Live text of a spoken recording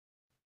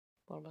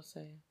What am I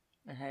saying?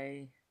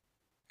 Hey.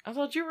 I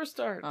thought you were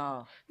starting.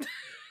 Oh.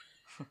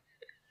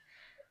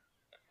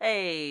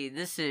 Hey,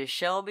 this is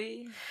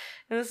Shelby.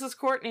 And this is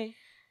Courtney.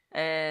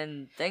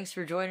 And thanks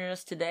for joining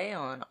us today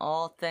on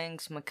All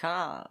Things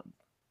Macabre.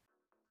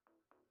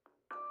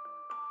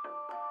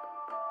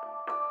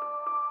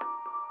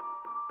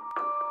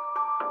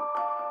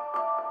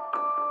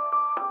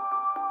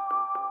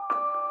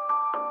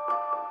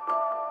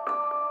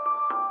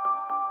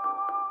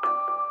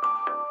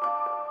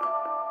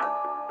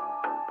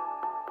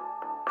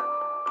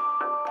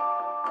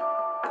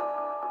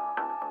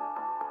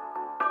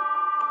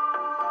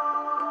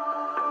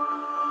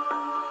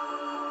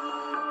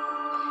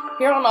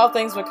 Here on All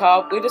Things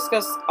Macabre, we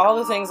discuss all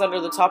the things under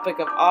the topic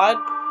of odd,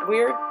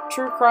 weird,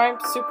 true crime,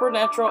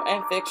 supernatural,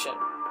 and fiction.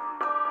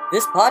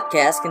 This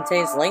podcast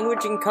contains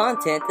language and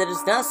content that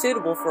is not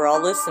suitable for all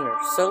listeners,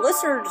 so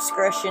listener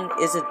discretion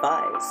is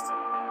advised.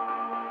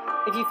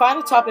 If you find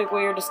a topic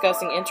we are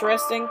discussing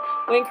interesting,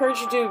 we encourage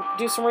you to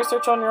do some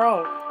research on your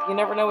own. You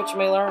never know what you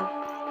may learn.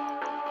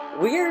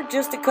 We are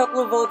just a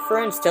couple of old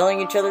friends telling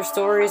each other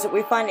stories that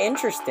we find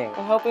interesting,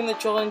 And hoping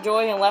that you'll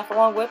enjoy and laugh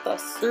along with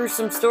us. through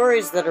some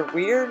stories that are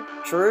weird,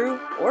 true,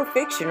 or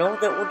fictional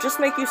that will just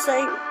make you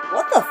say,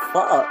 what the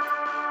fuck?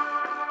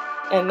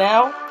 And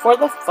now, for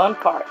the fun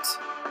part.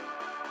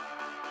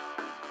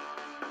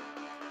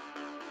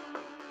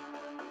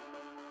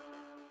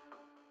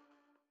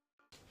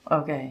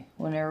 Okay,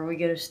 whenever we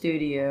get a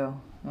studio,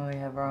 and we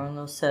have our own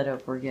little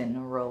setup, we're getting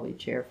a rolly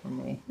chair for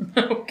me.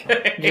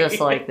 Okay. Just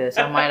like this.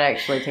 I might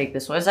actually take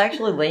this one. It's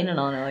actually leaning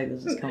on it like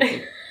this is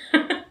comfy.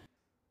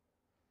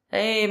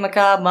 Hey,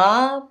 Macabre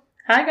Mob.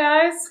 Hi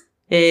guys,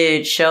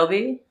 It's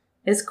Shelby.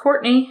 it's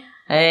Courtney.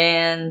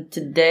 And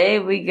today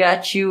we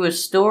got you a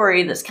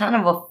story that's kind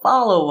of a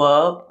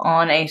follow-up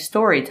on a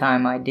story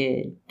time I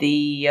did.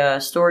 The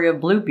story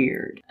of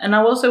Bluebeard. And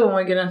I will say when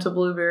we get into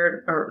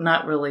Bluebeard, or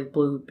not really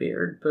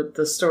Bluebeard, but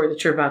the story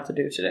that you're about to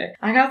do today,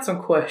 I got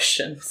some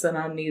questions and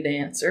I need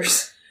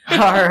answers.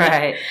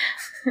 Alright.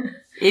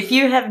 If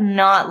you have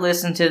not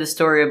listened to the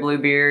story of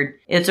Bluebeard,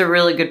 it's a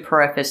really good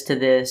preface to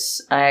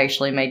this. I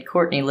actually made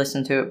Courtney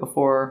listen to it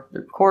before the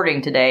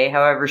recording today.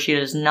 However, she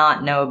does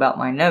not know about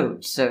my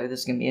notes, so this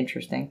is going to be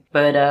interesting.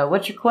 But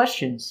what's your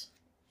questions?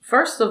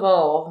 First of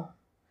all,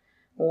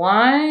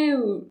 why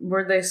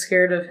were they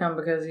scared of him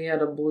because he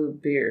had a blue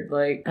beard?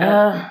 Like,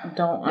 I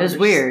don't It was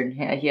understand. weird.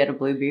 Yeah, he had a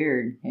blue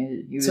beard.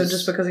 He was, So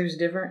just because he was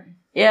different?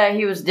 Yeah,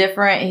 he was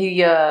different.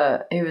 He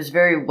was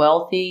very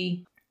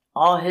wealthy.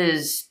 All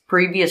his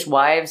previous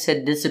wives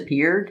had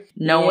disappeared.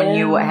 No one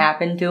knew what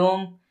happened to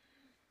him.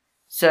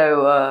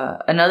 So,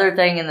 another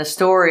thing in the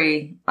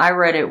story, I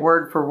read it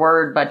word for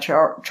word by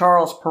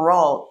Charles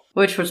Perrault,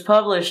 which was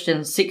published in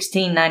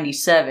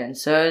 1697.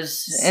 So it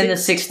was in the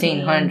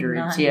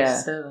 1600s, yeah.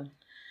 1697.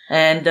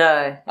 And,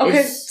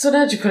 Okay, so now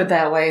that you put it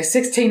that way,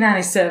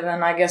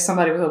 1697, I guess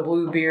somebody with a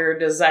blue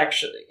beard is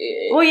actually...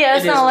 Well, yeah,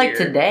 it's it not is like weird.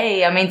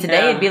 today. I mean,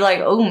 today Yeah. it'd be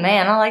like, oh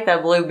man, I like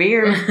that blue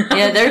beard.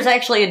 Yeah, there's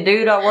actually a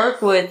dude I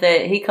work with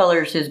that he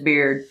colors his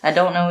beard. I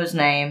don't know his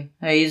name.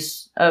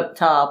 He's up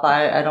top.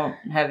 I don't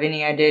have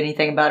any idea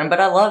anything about him, but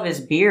I love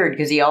his beard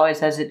because he always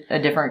has a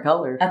different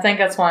color. I think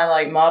that's why,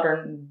 like,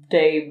 modern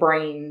day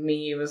brain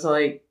me was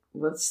like,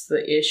 what's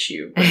the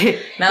issue? But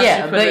now that Yeah,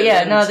 you put but it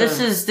yeah, no, into-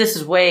 this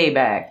is way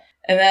back.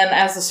 And then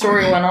as the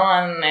story went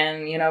on,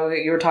 and, you know,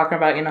 you were talking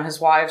about, you know,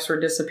 his wives were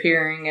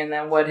disappearing, and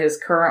then what his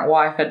current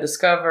wife had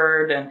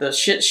discovered, and the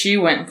shit she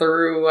went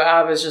through,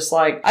 I was just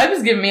like, I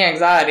was giving me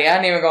anxiety. I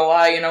ain't even gonna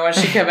lie, you know, when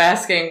she kept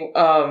asking,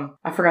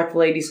 I forgot the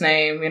lady's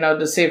name, you know,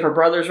 to see if her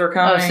brothers were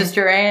coming. Oh,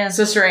 Sister Anne?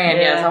 Sister Anne,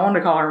 yes. Yeah. I wanted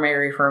to call her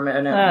Mary for a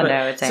minute. Oh, but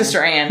no, it's Anne.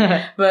 Sister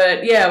Anne.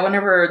 But yeah,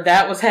 whenever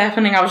that was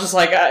happening, I was just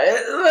like,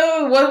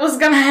 what was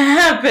gonna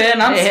happen?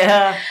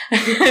 Yeah.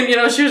 You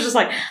know, she was just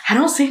like, I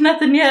don't see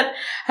nothing yet.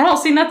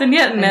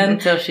 And then,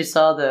 Until she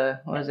saw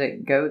the, what was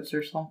it, goats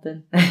or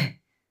something?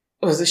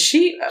 was it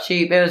sheep?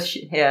 Sheep. It was,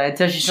 yeah,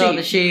 until she saw Sheep.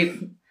 the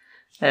sheep.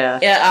 Yeah.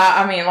 Yeah,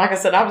 I mean, like I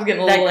said, I was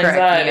getting a little That cracked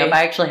me anxiety. up.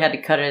 I actually had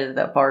to cut it at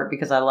that part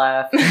because I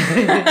laughed.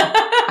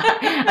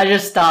 I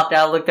just stopped.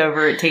 I looked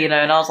over at Tina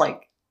and I was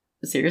like,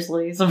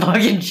 seriously? It's a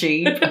fucking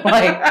sheep?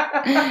 Like,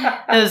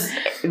 it was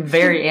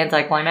very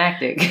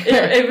anticlimactic.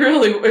 It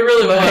really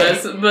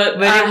was. But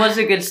it was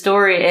a good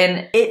story,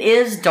 and it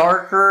is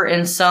darker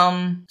in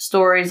some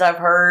stories I've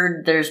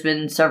heard. There's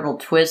been several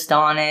twists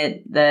on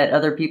it that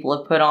other people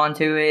have put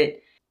onto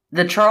it.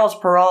 The Charles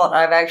Perrault,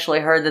 I've actually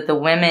heard that the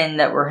women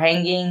that were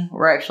hanging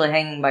were actually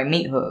hanging by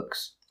meat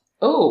hooks.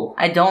 Oh.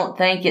 I don't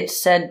think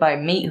it's said by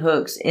meat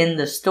hooks in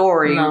the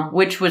story, No.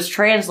 which was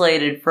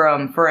translated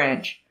from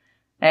French.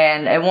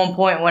 And at one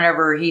point,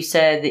 whenever he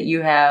said that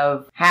you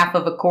have half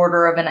of a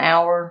quarter of an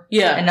hour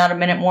Yeah. and not a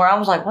minute more, I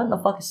was like, what the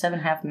fuck is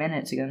 7.5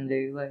 minutes gonna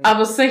do? Like, I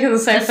was thinking the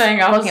same that's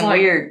thing. I was fucking like,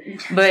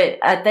 weird. But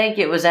I think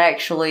it was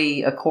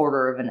actually a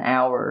quarter of an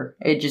hour.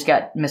 It just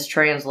got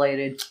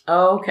mistranslated.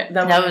 oh, okay.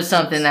 That was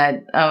something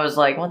that I was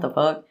like, what the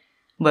fuck?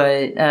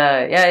 But,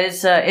 yeah,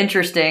 it's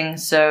interesting.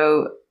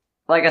 So,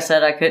 like I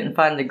said, I couldn't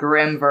find the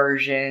Grimm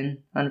version,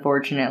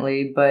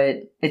 unfortunately,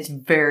 but it's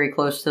very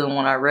close to the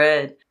one I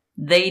read.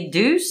 they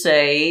do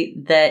say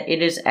that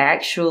it is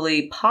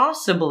actually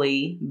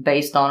possibly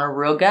based on a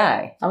real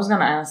guy. I was going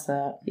to ask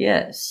that.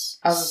 Yes.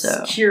 I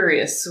was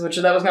curious, which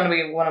that was going to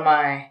be one of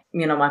my,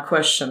 my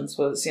questions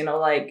was,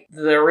 like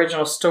the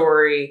original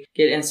story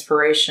get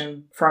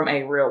inspiration from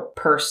a real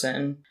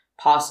person,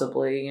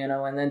 possibly,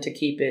 and then to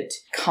keep it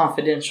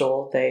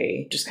confidential,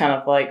 they just kind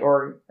of like,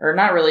 or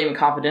not really even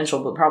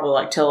confidential, but probably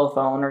like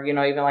telephone or,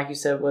 even like you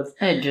said with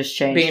it just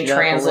changed being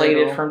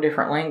translated from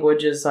different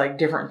languages, like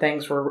different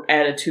things were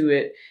added to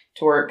it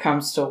to where it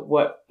comes to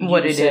what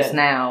it is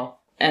now.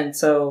 And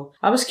so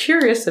I was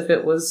curious if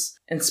it was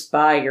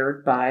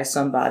inspired by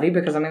somebody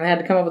because, they had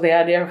to come up with the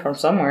idea from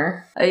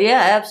somewhere.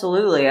 Yeah,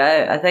 absolutely.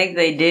 I think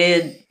they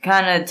did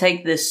kind of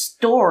take this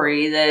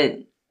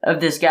story of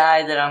this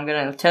guy that I'm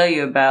going to tell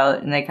you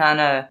about, and they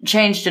kind of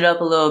changed it up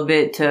a little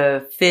bit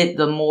to fit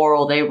the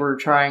moral they were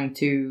trying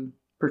to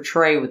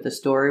portray with the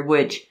story,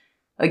 which,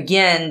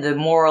 again, the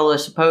moral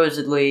is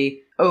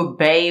supposedly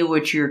obey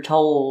what you're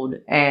told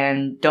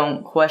and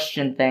don't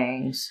question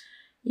things.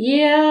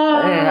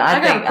 Yeah, I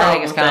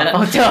think it's kind of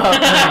fucked up.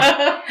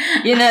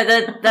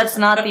 That's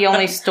not the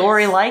only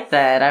story like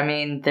that.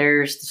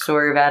 There's the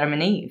story of Adam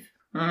and Eve.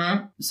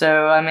 Mm-hmm.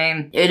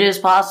 So, it is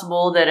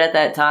possible that at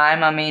that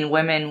time,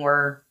 women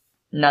were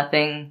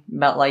nothing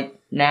about like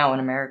now in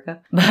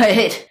America.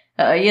 But,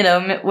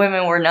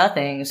 women were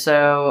nothing.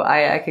 So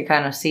I could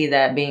kind of see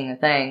that being a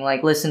thing.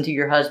 Like, listen to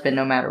your husband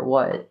no matter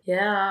what.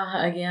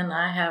 Yeah, again,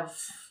 I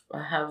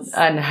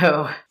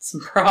know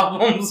some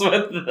problems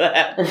with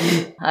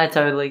that. I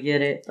totally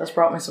get it. That's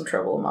brought me some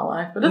trouble in my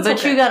life.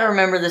 But you gotta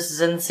remember this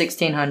is in the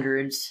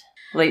 1600s.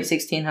 Late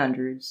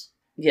 1600s.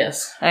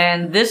 Yes.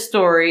 And this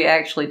story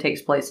actually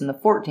takes place in the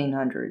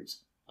 1400s.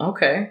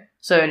 Okay.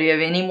 So, do you have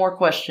any more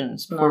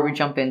questions before we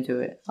jump into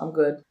it? I'm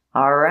good.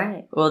 All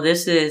right. Well,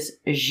 this is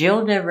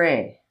Gilles de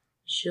Rais.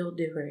 Gilles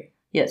de Rais.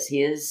 Yes,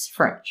 he is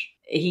French.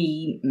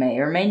 He may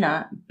or may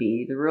not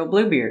be the real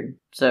Bluebeard.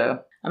 So,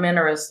 I'm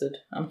interested.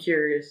 I'm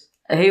curious.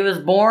 He was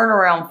born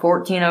around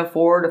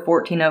 1404 to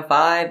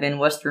 1405 in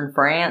western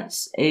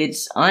France.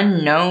 It's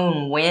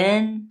unknown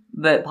when,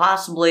 but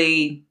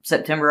possibly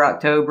September,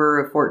 October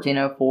of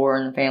 1404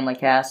 in the family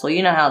castle.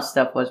 You know how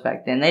stuff was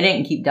back then. They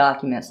didn't keep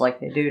documents like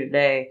they do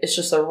today. It's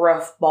just a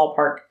rough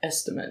ballpark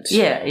estimate.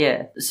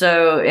 Yeah.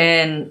 So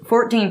in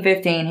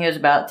 1415, he was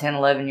about 10,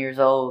 11 years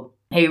old.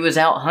 He was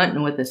out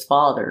hunting with his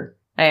father.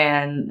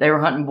 And they were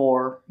hunting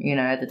boar,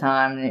 at the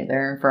time.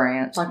 They're in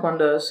France. Like one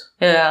does.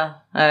 Yeah.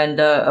 And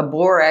a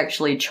boar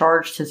actually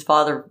charged his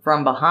father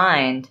from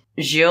behind.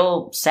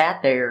 Gilles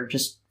sat there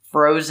just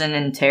frozen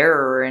in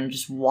terror and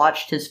just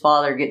watched his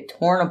father get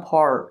torn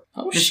apart.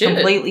 Oh, just shit.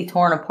 Completely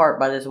torn apart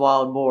by this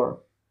wild boar.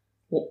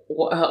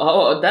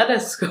 Oh, that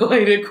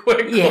escalated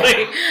quickly.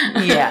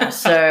 Yeah.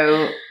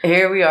 So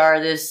here we are.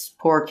 This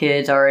poor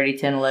kid's already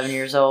 10, 11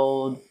 years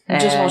old.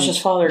 And just watched his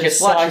father get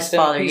sliced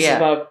in pieces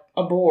by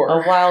a boar.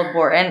 A wild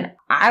boar. And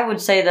I would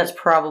say that's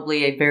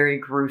probably a very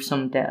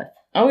gruesome death.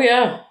 Oh,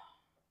 yeah.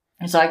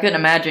 So I couldn't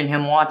imagine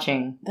him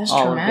watching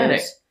all traumatic.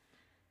 Of this.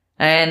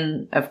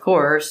 And, of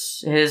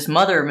course, his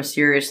mother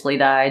mysteriously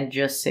died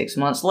just 6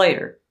 months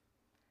later.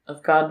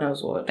 Of God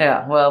knows what.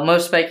 Yeah, well,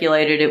 most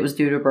speculated it was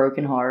due to a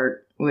broken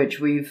heart,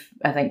 which we've,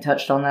 I think,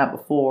 touched on that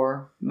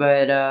before.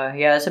 But,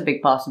 yeah, it's a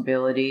big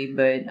possibility.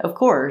 But, of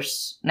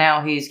course,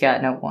 now he's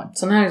got no one.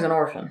 So now he's an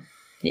orphan.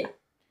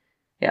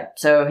 Yeah,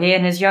 so he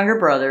and his younger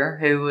brother,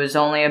 who was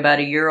only about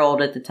a year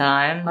old at the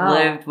time,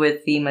 lived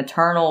with the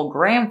maternal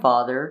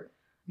grandfather,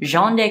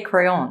 Jean de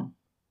Crayon.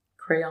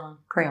 Crayon.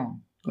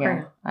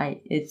 Yeah,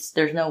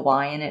 there's no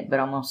Y in it,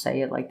 but I'm gonna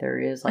say it like there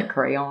is, like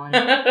crayon.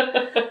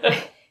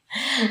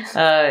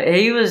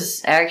 He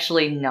was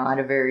actually not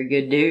a very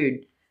good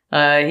dude.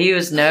 He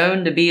was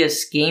known to be a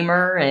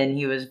schemer, and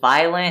he was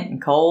violent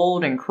and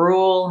cold and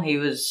cruel. He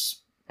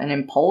was an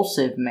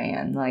impulsive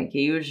man. Like,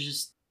 he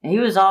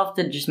was off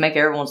to just make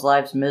everyone's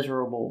lives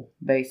miserable,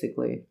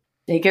 basically.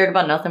 He cared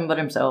about nothing but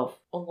himself.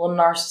 A little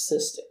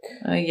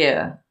narcissistic.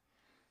 Yeah.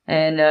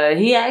 And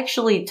he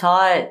actually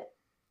taught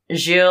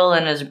Gilles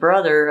and his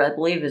brother, I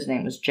believe his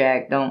name was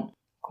Jack, don't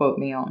quote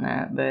me on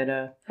that,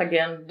 but...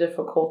 Again,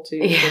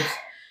 difficulty with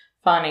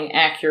finding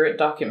accurate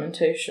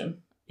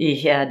documentation.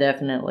 Yeah,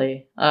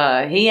 definitely.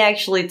 He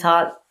actually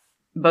taught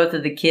both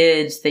of the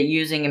kids that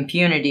using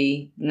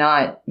impunity,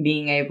 not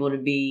being able to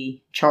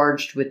be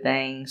charged with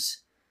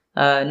things,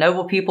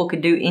 noble people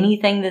could do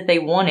anything that they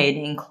wanted,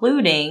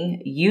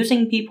 including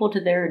using people to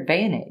their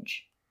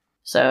advantage.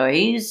 So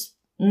he's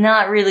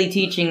not really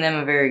teaching them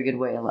a very good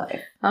way of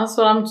life. That's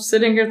what I'm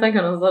sitting here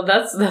thinking.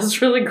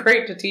 That's really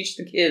great to teach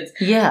the kids.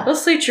 Yeah.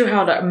 Let's teach you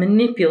how to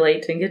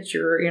manipulate and get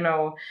your,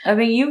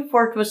 you've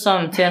worked with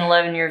some 10,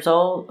 11 years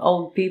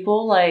old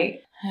people,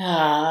 like...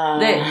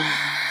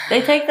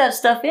 They take that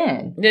stuff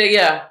in.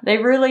 Yeah. They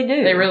really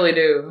do. They really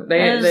do.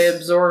 They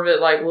absorb it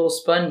like little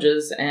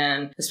sponges,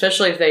 and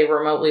especially if they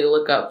remotely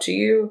look up to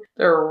you,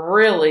 they're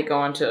really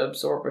going to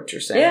absorb what you're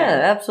saying.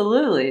 Yeah,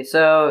 absolutely.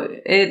 So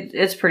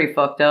it's pretty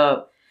fucked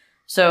up.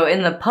 So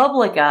in the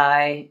public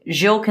eye,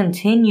 Gilles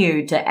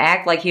continued to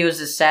act like he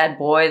was a sad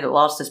boy that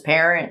lost his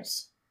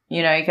parents.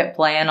 You know, he kept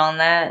playing on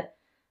that.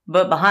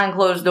 But behind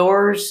closed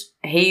doors,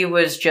 he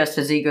was just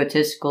as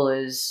egotistical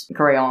as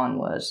Crayon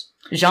was.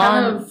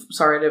 Jean...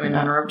 sorry, I didn't mean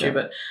to interrupt you,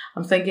 but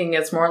I'm thinking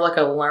it's more like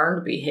a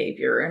learned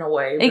behavior in a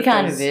way. It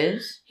kind of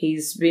is. He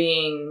is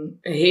being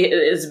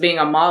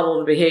a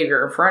modeled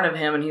behavior in front of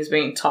him, and he's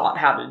being taught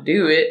how to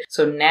do it.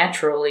 So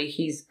naturally,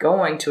 he's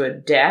going to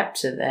adapt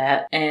to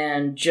that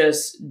and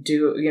just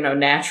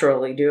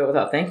naturally do it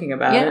without thinking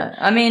about it. Yeah,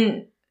 I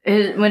mean,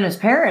 when his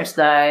parents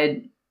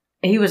died,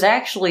 he was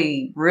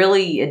actually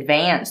really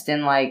advanced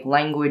in, like,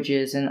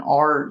 languages and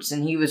arts,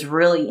 and he was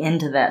really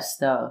into that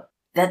stuff.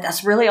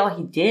 That's really all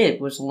he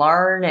did, was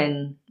learn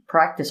and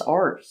practice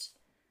arts.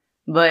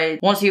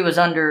 But once he was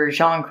under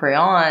Jean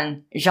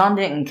Crayon, Jean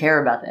didn't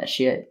care about that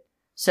shit.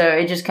 So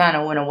it just kind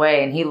of went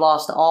away, and he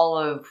lost all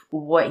of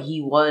what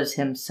he was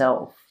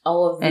himself.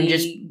 All of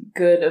the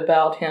good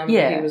about him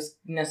that he was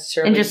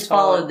necessarily and just taught.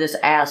 followed this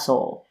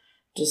asshole.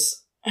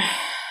 Just,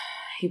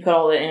 he put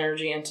all the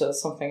energy into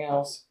something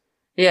else.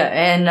 Yeah,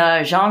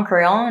 and Jean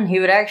Crayon,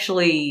 he would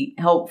actually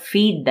help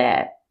feed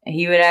that.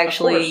 He would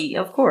actually,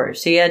 of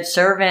course, he had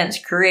servants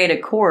create a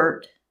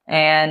court,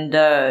 and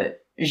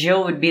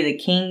Gilles would be the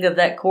king of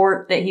that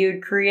court that he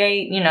would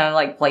create,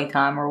 like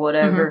playtime or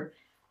whatever.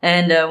 Mm-hmm.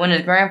 And when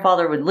his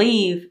grandfather would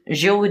leave,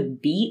 Gilles would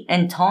beat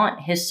and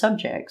taunt his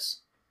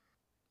subjects.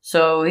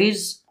 So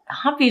he's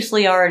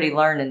obviously already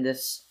learning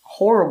this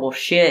horrible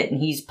shit,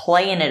 and he's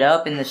playing it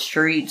up in the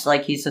streets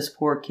like he's this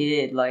poor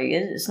kid. Like,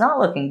 it's not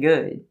looking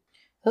good.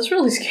 That's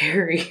really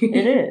scary.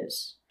 It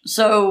is.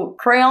 So,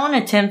 Crayon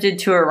attempted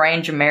to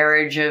arrange a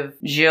marriage of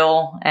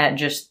Gilles at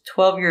just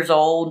 12 years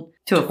old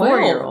to a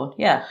 4-year-old.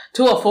 Yeah.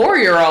 To a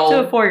 4-year-old?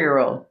 To a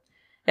 4-year-old.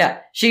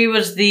 Yeah. She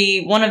was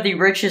one of the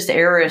richest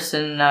heiress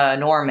in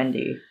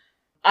Normandy.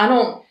 I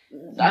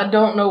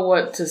don't know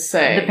what to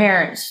say. The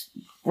parents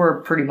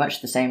were pretty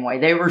much the same way.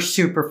 They were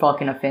super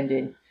fucking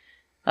offended.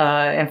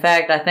 In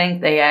fact, I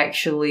think they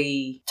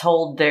actually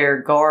told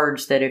their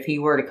guards that if he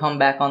were to come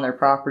back on their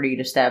property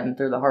to stab him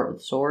through the heart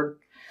with a sword.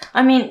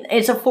 I mean,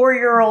 it's a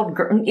 4-year-old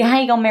girl. How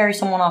you gonna marry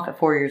someone off at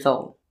 4 years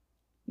old?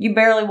 You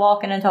barely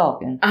walking and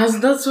talking.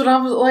 That's what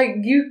I was like,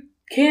 you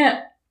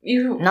can't,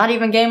 you... Not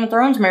even Game of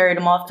Thrones married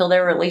them off till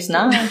they were at least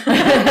 9.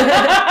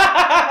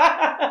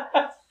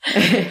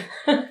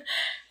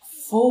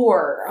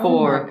 4.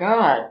 Oh my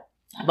god.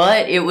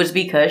 But it was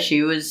because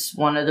she was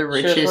one of the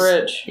richest. She was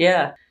rich.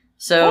 Yeah.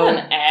 So, what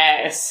an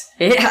ass.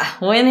 Yeah.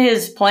 When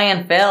his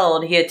plan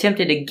failed, he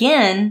attempted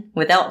again,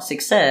 without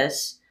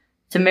success,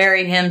 to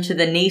marry him to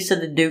the niece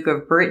of the Duke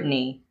of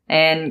Brittany.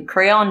 And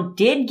Crayon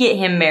did get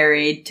him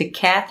married to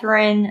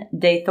Catherine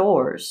de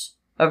Thors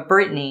of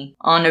Brittany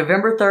on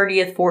November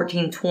 30th,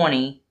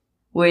 1420,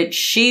 which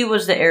she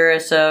was the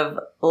heiress of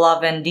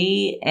La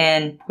Vendée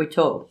and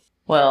Poitou.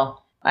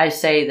 Well, I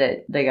say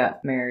that they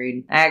got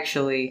married.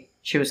 Actually,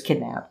 she was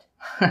kidnapped.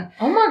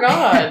 Oh my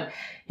god.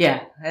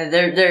 Yeah,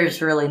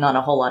 there's really not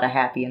a whole lot of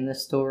happy in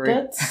this story.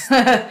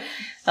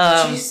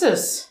 That's...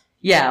 Jesus.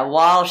 Yeah,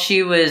 while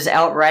she was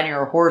out riding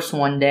her horse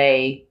one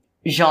day,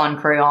 Jean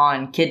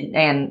Crayon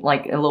and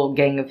like a little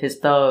gang of his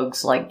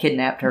thugs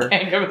kidnapped her.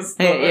 Gang of his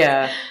thugs.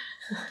 Yeah.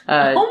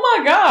 Oh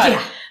my god.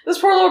 Yeah. This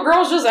poor little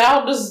girl's just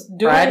out just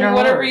doing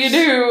whatever you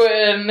do,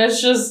 and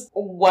it's just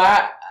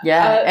wow.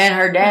 Yeah, and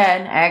her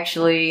dad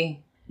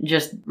actually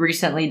just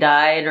recently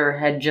died or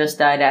had just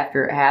died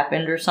after it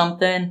happened or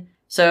something.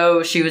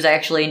 So she was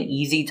actually an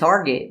easy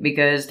target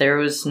because there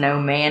was no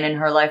man in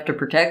her life to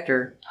protect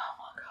her.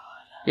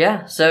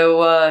 Yeah,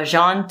 so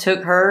Jean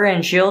took her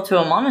and Gilles to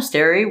a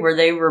monastery where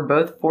they were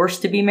both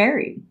forced to be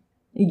married.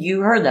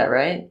 You heard that,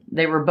 right?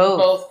 They were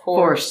both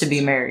forced to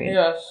be married.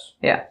 Yes.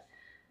 Yeah.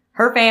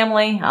 Her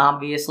family,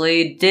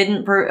 obviously,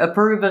 didn't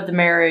approve of the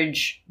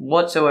marriage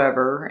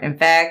whatsoever. In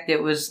fact,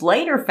 it was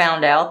later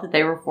found out that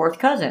they were fourth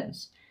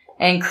cousins.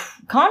 And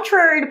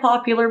contrary to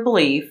popular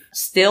belief,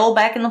 still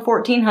back in the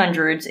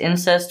 1400s,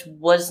 incest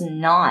was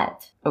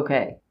not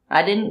okay.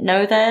 I didn't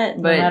know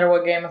that, but... No matter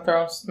what Game of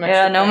Thrones makes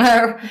Yeah, no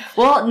matter...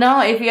 Well,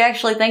 no, if you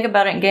actually think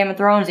about it in Game of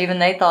Thrones, even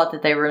they thought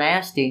that they were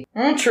nasty.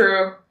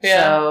 True.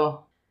 Yeah.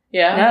 So...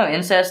 Yeah. No,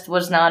 incest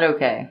was not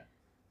okay.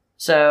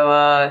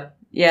 So,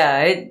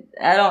 yeah,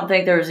 I don't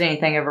think there was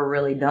anything ever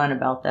really done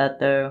about that,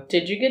 though.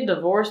 Did you get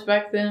divorced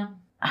back then?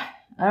 I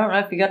don't know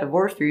if you got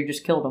divorced or you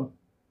just killed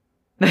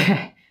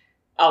them.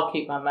 I'll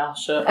keep my mouth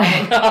shut.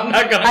 I'm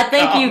not gonna. I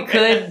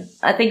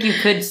think you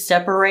could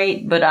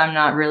separate, but I'm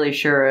not really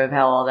sure of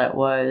how all that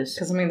was.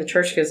 Because the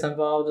church gets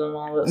involved in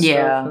all that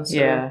stuff. And stuff.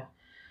 Yeah.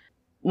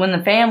 When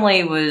the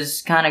family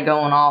was kind of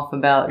going off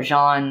about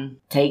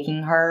Jean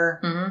taking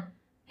her,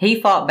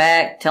 he fought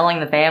back, telling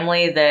the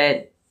family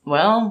that,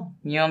 well,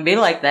 you don't be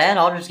like that.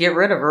 I'll just get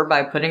rid of her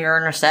by putting her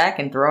in a sack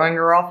and throwing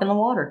her off in the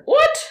water.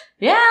 What?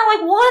 Yeah,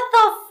 like what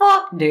the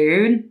fuck,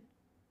 dude?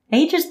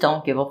 He just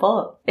don't give a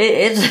fuck.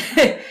 It's.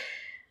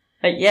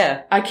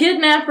 Yeah. I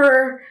kidnap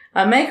her,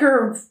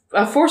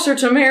 I force her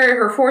to marry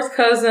her fourth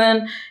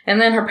cousin,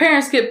 and then her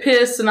parents get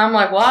pissed, and I'm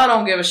like, well, I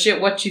don't give a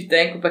shit what you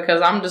think, because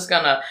I'm just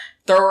gonna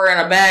throw her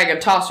in a bag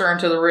and toss her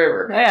into the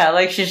river. Yeah,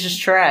 like she's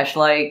just trash.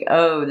 Like,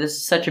 oh, this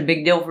is such a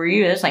big deal for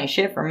you. This ain't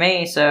shit for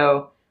me.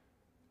 So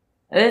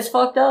it's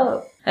fucked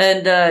up.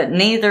 And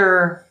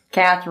neither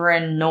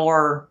Catherine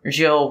nor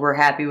Gilles were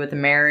happy with the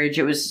marriage.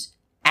 It was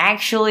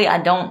actually, I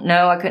don't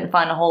know, I couldn't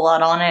find a whole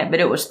lot on it, but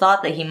it was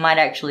thought that he might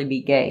actually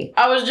be gay.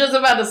 I was just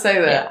about to say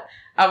that. Yeah.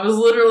 I was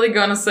literally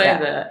going to say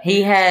that.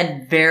 He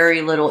had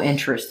very little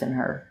interest in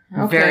her.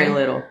 Okay. Very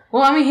little.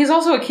 Well, I mean, he's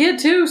also a kid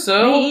too,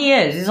 so... He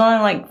is. He's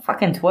only like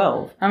fucking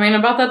 12. I mean,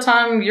 about that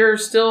time, you're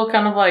still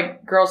kind of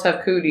like girls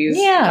have cooties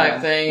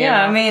type thing.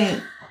 Yeah, I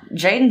mean,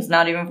 Jaden's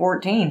not even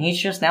 14. He's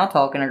just now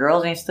talking to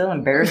girls and he's still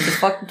embarrassed as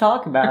fuck to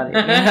talk about it,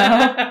 you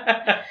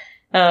know?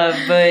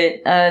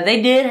 But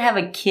they did have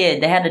a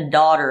kid. They had a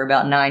daughter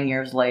about 9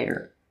 years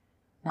later.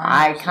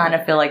 I kind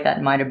of feel like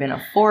that might have been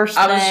a forced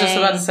thing. I was just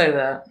about to say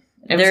that.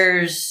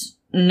 There's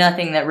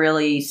nothing that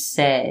really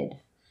said.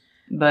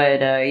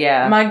 But,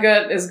 yeah. My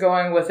gut is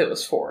going with it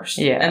was forced.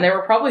 Yeah. And they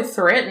were probably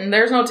threatened.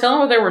 There's no telling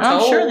what they were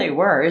told. I'm sure they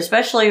were.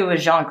 Especially with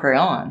Jean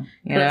Crayon.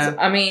 You know?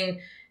 I mean,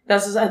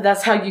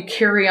 that's how you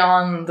carry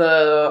on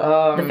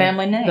the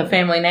family name. The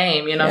family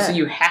name, you know, so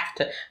you have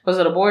to. Was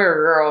it a boy or a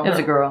girl? It was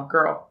a girl.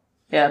 Girl.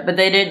 Yeah, but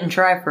they didn't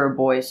try for a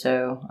boy,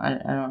 so I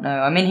don't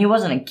know. I mean, he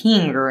wasn't a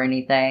king or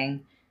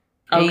anything.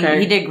 Okay.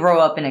 He did grow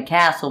up in a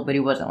castle, but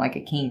he wasn't like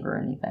a king or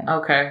anything.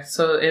 Okay,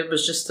 so it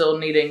was just still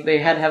needing, they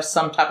had to have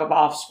some type of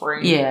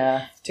offspring.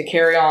 Yeah. To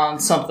carry on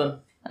something.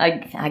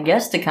 I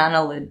guess to kind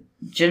of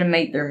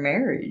legitimate their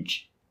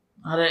marriage.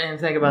 I didn't even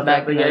think about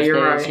that, but yeah,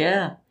 you're right.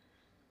 Yeah.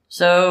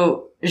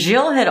 So,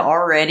 Gilles had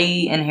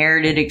already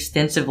inherited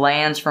extensive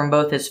lands from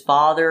both his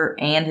father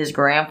and his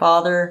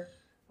grandfather,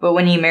 but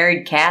when he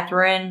married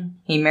Catherine,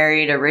 he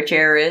married a rich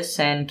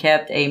heiress and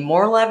kept a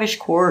more lavish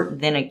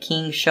court than a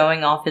king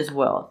showing off his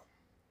wealth.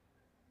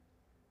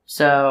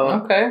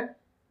 So, okay.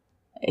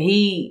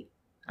 He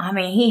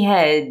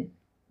had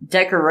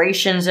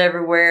decorations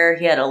everywhere.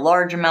 He had a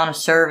large amount of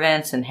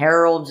servants and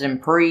heralds and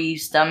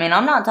priests. I mean,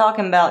 I'm not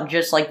talking about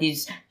just like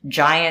these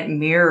giant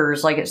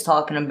mirrors like it's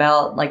talking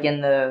about like in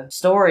the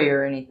story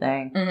or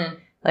anything. Mm-hmm.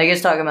 Like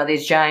it's talking about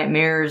these giant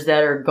mirrors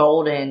that are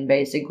golden,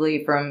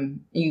 basically,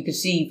 you could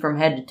see from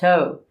head to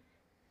toe.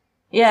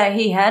 Yeah,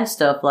 he had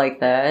stuff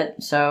like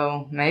that,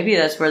 so maybe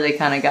that's where they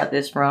kind of got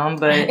this from,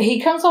 but... He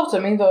comes off to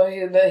me,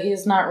 though, that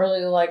he's not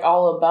really, like,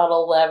 all about a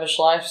lavish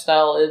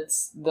lifestyle.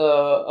 It's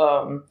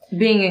the,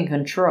 being in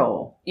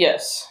control.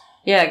 Yes.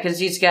 Yeah, because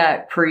he's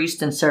got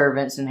priests and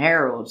servants and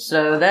heralds,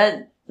 so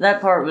that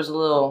part was a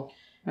little...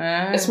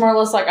 It's more or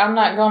less like, I'm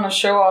not going to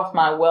show off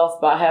my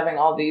wealth by having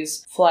all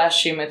these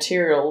flashy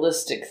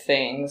materialistic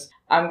things.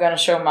 I'm going to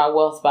show my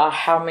wealth by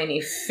how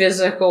many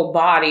physical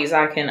bodies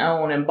I can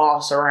own and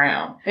boss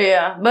around.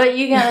 Yeah, but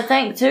you got to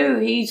think, too,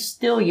 he's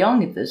still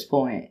young at this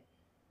point.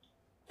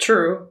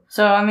 True.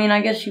 So, I mean, I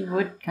guess you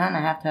would kind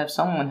of have to have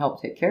someone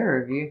help take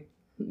care of you.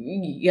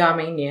 Yeah, I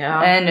mean, yeah.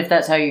 And if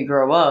that's how you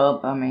grow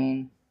up, I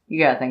mean,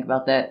 you got to think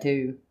about that,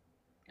 too.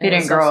 He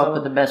didn't grow up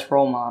with the best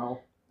role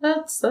model.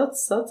 That's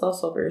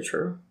also very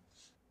true.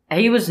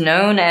 He was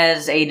known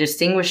as a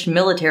distinguished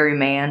military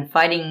man,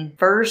 fighting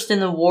first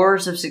in the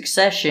Wars of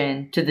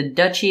Succession to the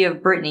Duchy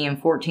of Brittany in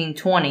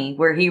 1420,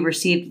 where he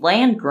received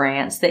land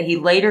grants that he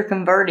later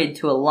converted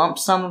to a lump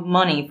sum of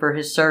money for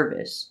his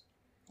service.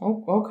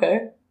 Oh,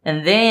 okay.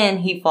 And then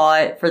he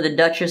fought for the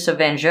Duchess of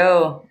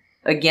Anjou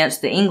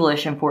against the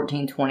English in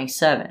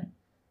 1427.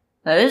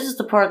 Now, this is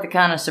the part that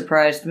kind of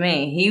surprised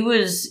me. He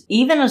was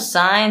even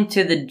assigned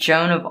to the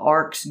Joan of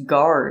Arc's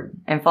guard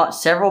and fought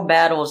several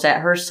battles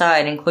at her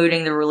side,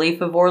 including the relief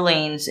of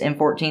Orleans in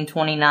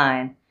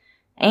 1429.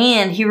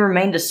 And he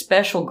remained a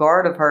special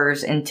guard of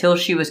hers until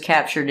she was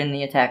captured in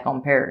the attack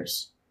on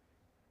Paris.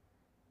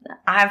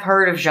 I've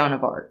heard of Joan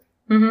of Arc.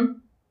 Mm-hmm.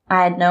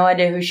 I had no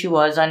idea who she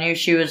was. I knew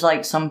she was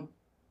like some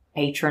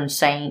patron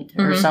saint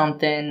or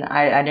something.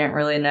 I didn't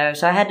really know,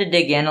 so I had to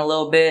dig in a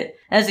little bit.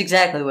 That's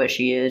exactly what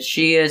she is.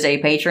 She is a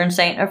patron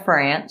saint of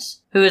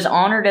France who is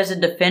honored as a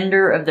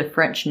defender of the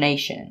French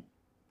nation.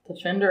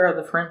 Defender of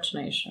the French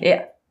nation?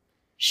 Yeah.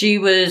 She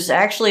was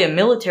actually a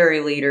military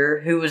leader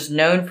who was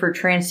known for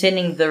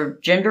transcending the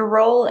gender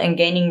role and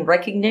gaining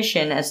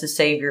recognition as the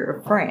savior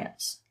of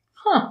France.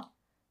 Huh.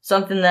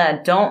 Something that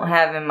I don't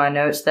have in my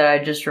notes that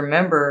I just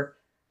remember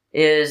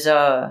is,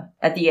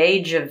 at the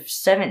age of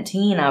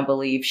 17, I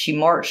believe, she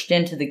marched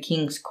into the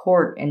king's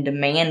court and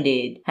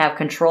demanded have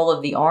control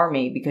of the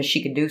army because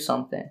she could do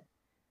something.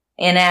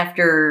 And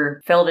after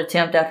failed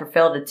attempt after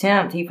failed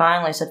attempt, he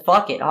finally said,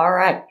 fuck it,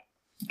 alright,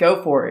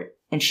 go for it.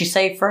 And she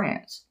saved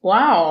France.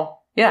 Wow.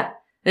 Yeah.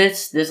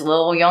 This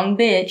little young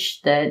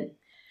bitch that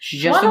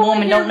she's just a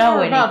woman, don't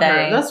know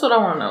anything. That's what I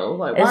want to know.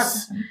 Like, what?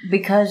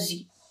 Because...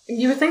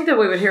 You would think that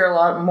we would hear a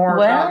lot more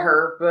about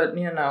her, but,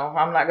 you know,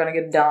 I'm not going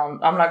to go down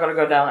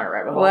that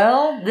rabbit hole.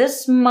 Well,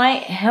 this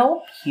might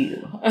help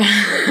you.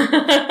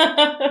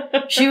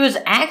 She was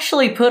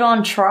actually put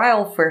on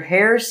trial for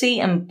heresy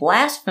and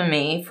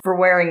blasphemy for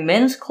wearing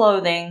men's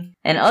clothing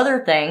and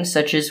other things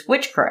such as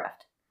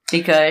witchcraft,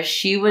 because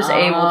she was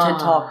able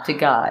to talk to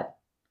God.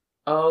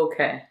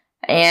 Okay.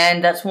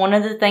 And that's one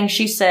of the things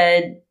she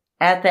said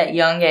at that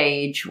young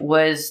age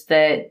was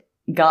that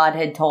God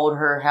had told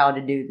her how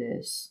to do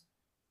this.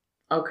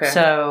 Okay.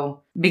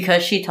 So,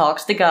 because she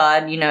talks to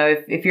God, you know,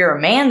 if you're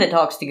a man that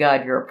talks to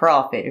God, you're a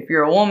prophet. If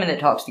you're a woman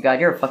that talks to God,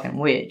 you're a fucking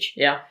witch.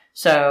 Yeah.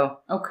 So,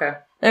 okay.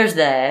 There's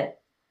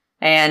that.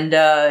 And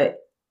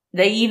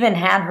they even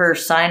had her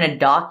sign a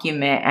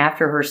document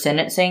after her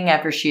sentencing,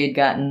 after she had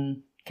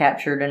gotten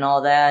captured and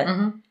all that,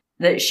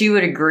 that she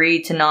would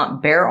agree to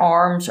not bear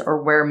arms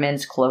or wear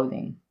men's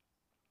clothing.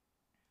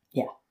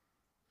 Yeah.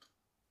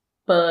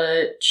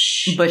 But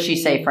she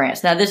saved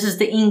France. Now, this is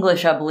the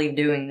English, I believe,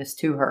 doing this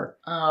to her.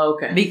 Oh,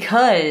 okay.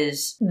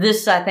 Because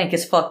this, I think,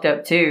 is fucked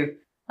up, too.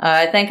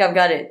 I think I've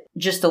got it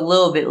just a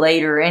little bit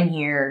later in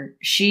here.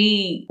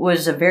 She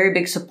was a very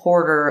big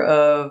supporter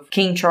of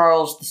King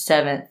Charles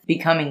VII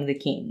becoming the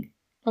king.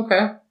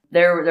 Okay.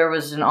 There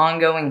was an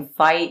ongoing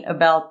fight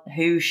about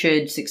who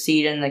should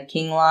succeed in the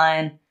king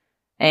line,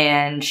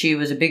 and she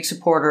was a big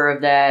supporter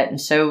of that,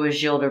 and so was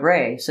Gilles de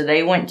Rais. So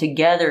they went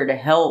together to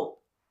help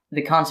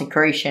the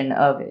consecration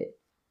of it.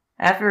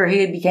 After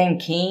he became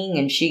king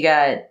and she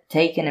got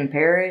taken in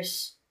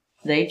Paris,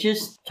 they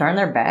just turned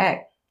their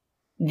back.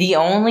 The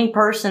only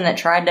person that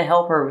tried to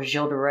help her was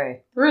Gilles de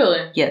Rais.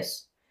 Really?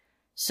 Yes.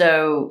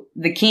 So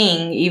the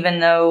king, even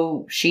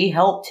though she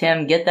helped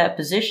him get that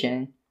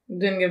position,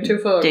 didn't give two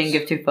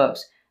fucks.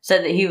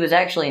 Said that he was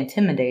actually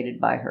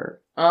intimidated by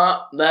her.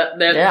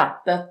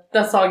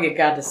 That's all you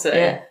got to say.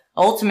 Yeah.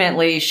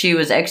 Ultimately, she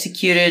was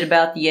executed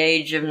about the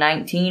age of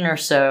 19 or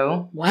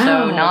so. Wow.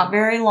 So not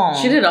very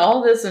long. She did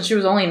all this and she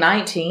was only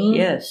 19?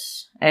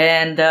 Yes.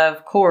 And,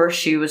 of course,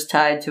 she was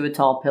tied to a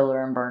tall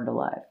pillar and burned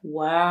alive.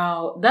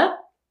 Wow.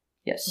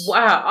 Yes.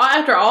 Wow.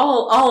 After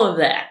all of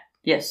that.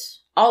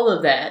 Yes. All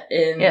of that.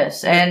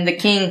 Yes. And the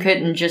king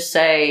couldn't just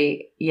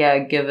say, yeah,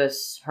 give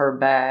us her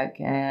back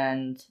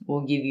and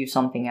we'll give you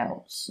something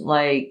else.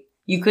 Like,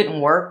 you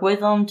couldn't work with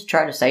them to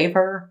try to save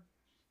her?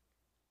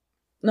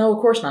 No,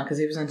 of course not, because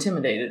he was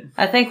intimidated.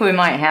 I think we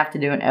might have to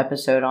do an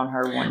episode on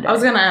her one day. I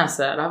was going to ask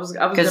that.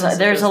 Because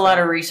there's a lot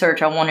of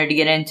research I wanted to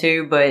get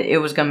into, but it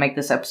was going to make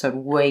this episode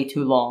way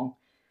too long.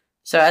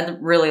 So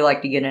I'd really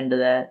like to get into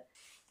that.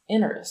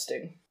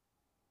 Interesting.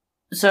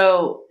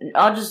 So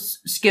I'll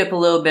just skip a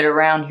little bit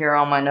around here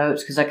on my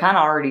notes, because I kind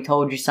of already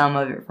told you some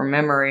of it from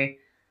memory.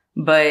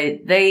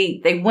 But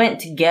they went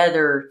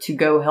together to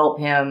go help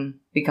him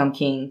become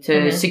king,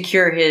 to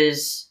secure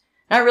his...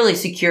 Not really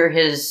secure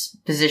his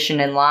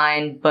position in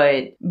line,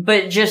 but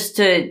just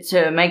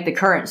to make the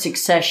current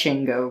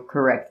succession go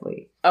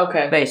correctly.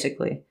 Okay.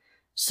 Basically.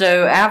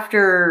 So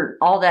after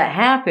all that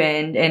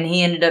happened and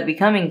he ended up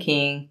becoming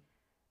king,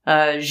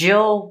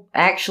 Gilles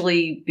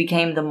actually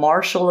became the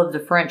marshal of the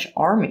French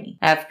army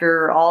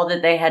after all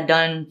that they had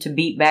done to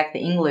beat back the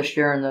English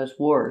during those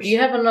wars. Do you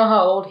happen to know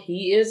how old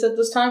he is at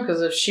this time?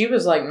 Because if she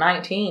was like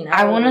 19,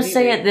 I want to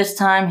say at this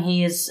time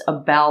he is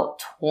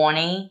about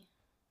 20.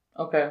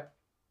 Okay.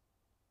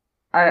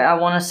 I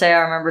want to say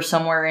I remember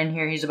somewhere in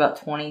here he's about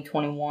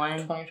 2021.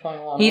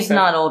 2021. He's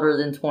not older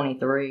than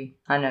 23.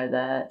 I know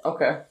that.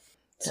 Okay.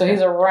 So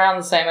he's around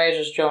the same age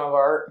as Joan of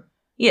Arc?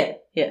 Yeah.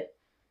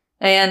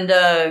 And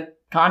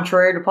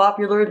contrary to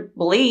popular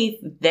belief,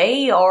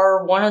 they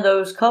are one of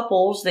those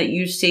couples that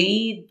you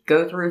see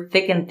go through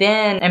thick and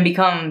thin and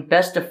become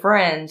best of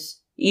friends,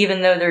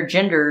 even though their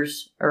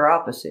genders are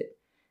opposite.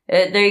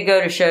 They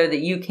go to show that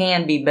you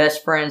can be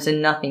best friends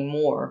and nothing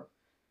more.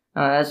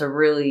 That's a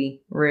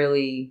really,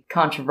 really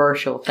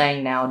controversial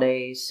thing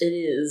nowadays. It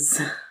is.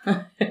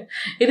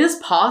 It is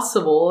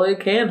possible.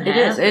 It can happen. It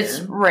is. It's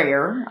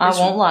rare. I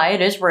won't lie.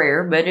 It is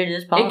rare, but it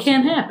is possible. It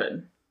can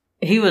happen.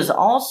 He was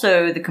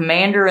also the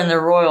commander in the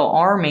Royal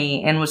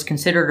Army and was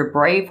considered a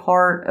brave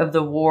heart of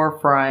the war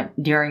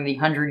front during the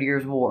 100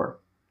 Years' War.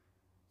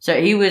 So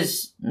he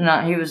was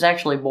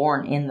actually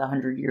born in the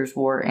 100 Years'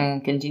 War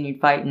and continued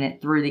fighting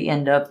it through the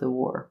end of the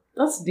war.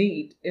 That's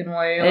deep in a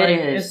way.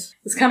 It is.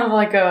 It's kind of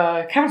like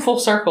kind of full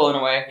circle in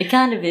a way. It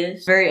kind of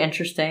is. Very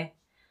interesting.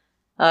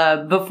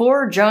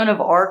 Before Joan of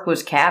Arc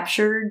was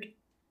captured,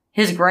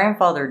 his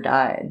grandfather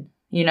died.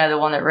 You know, the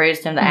one that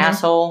raised him, the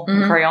asshole,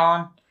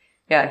 Crayon?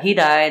 Yeah, he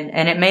died,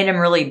 and it made him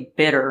really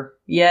bitter,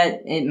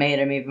 yet it made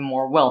him even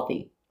more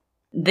wealthy.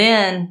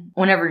 Then,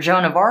 whenever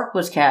Joan of Arc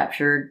was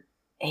captured,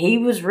 he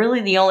was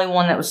really the only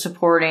one that was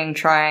supporting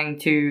trying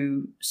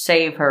to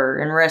save her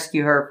and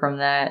rescue her from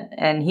that.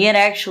 And he had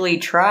actually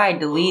tried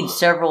to lead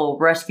several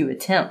rescue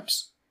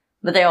attempts,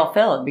 but they all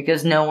failed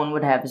because no one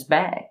would have his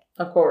back.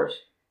 Of course.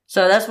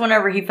 So that's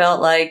whenever he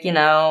felt like, you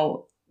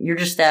know, you're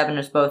just stabbing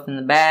us both in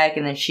the back,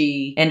 and then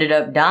she ended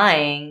up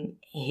dying.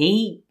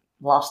 He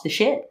lost the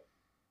shit.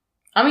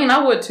 I mean,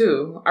 I would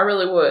too. I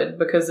really would,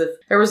 because if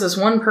there was this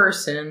one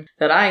person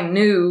that I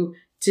knew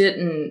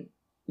didn't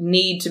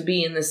need to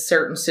be in this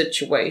certain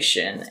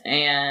situation,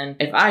 and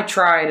if I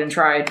tried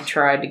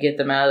to get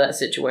them out of that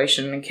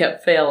situation and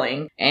kept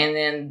failing, and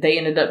then they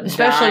ended up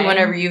especially dying.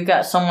 Whenever you've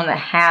got someone that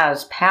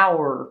has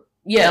power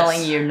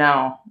telling you,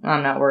 no,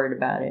 I'm not worried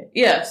about it.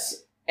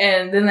 Yes.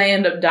 And then they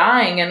end up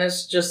dying, and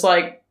it's just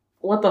like,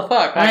 what the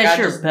fuck? That's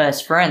your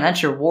best friend.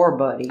 That's your war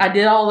buddy. I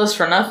did all this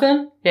for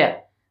nothing? Yeah.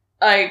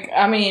 Like,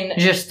 I mean...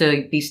 Just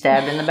to be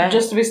stabbed in the back.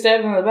 Just to be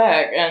stabbed in the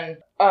back. And,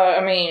 I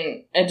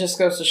mean, it just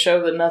goes to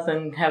show that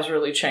nothing has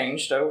really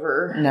changed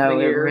over the years. No,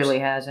 it really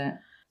hasn't.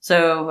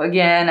 So,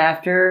 again,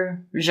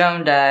 after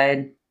Joan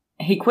died,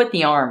 he quit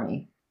the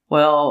army.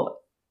 Well,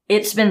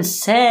 it's been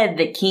said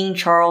that King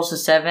Charles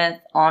VII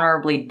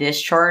honorably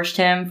discharged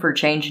him for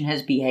changing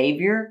his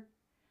behavior,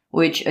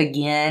 which,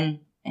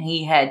 again,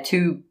 he had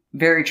 2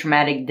 very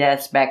traumatic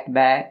deaths back to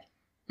back.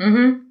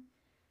 Mm-hmm.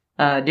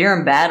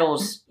 During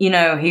battles, you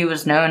know, he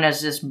was known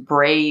as this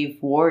brave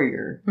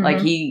warrior. Mm-hmm. Like,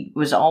 he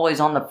was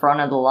always on the front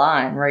of the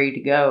line, ready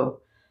to go.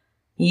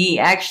 He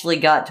actually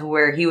got to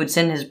where he would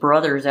send his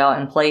brothers out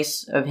in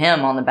place of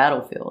him on the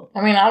battlefield.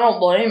 I mean, I don't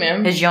blame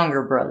him. His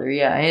younger brother,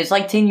 yeah. He's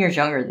like 10 years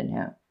younger than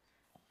him.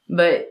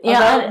 But,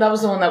 yeah. That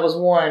was the one that was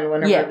won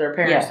whenever their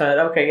parents died.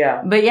 Okay,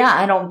 yeah. But, yeah,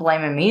 I don't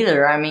blame him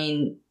either. I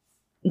mean,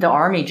 the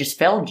army just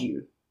failed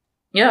you.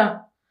 Yeah.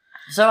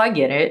 So I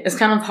get it. It's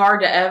kind of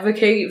hard to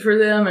advocate for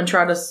them and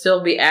try to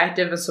still be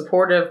active and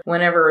supportive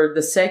whenever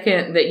the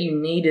second that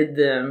you needed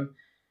them,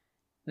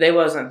 they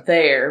wasn't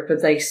there,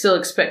 but they still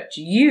expect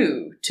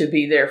you to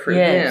be there for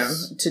them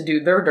to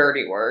do their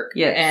dirty work.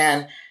 Yes.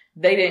 And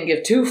they didn't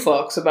give 2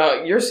 fucks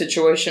about your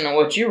situation and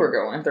what you were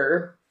going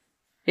through.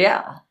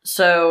 Yeah.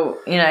 So,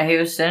 you know, he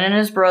was sending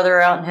his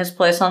brother out in his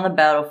place on the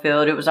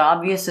battlefield. It was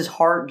obvious his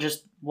heart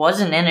just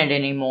wasn't in it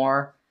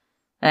anymore.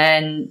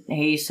 And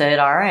he said,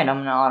 all right, I'm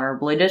going to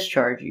honorably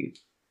discharge you.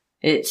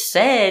 It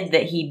said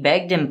that he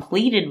begged and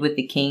pleaded with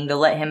the king to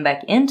let him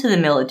back into the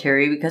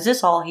military because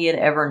it's all he had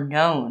ever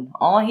known,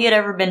 all he had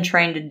ever been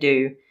trained to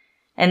do,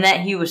 and that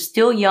he was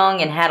still young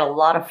and had a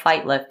lot of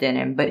fight left in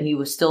him, but he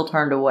was still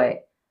turned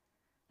away.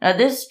 Now,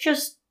 this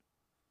just,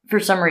 for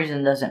some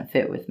reason, doesn't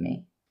fit with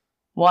me.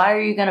 Why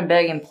are you going to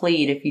beg and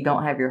plead if you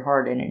don't have your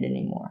heart in it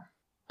anymore?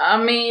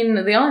 I mean,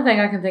 the only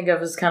thing I can think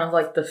of is kind of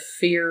like the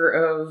fear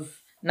of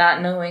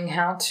not knowing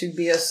how to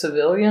be a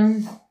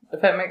civilian,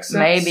 if that makes sense.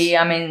 Maybe.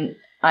 I mean,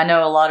 I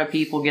know a lot of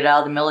people get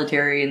out of the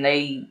military and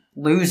they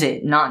lose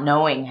it not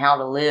knowing how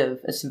to live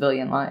a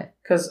civilian life.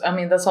 Because, I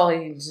mean, that's all he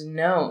needs to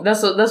know.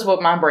 That's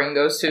what my brain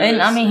goes to. And,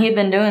 I mean, he'd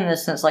been doing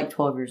this since, like,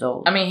 12 years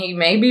old. I mean, he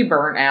may be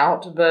burnt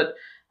out, but,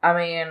 I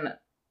mean,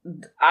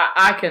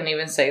 I couldn't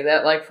even say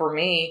that. Like, for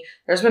me,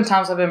 there's been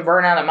times I've been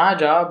burnt out at my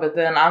job, but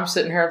then I'm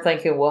sitting here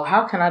thinking, well,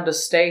 how can I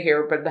just stay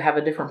here but to have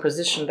a different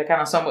position to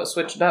kind of somewhat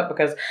switch it up,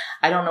 because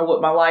I don't know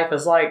what my life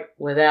is like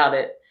without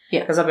it. Yeah.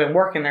 Because I've been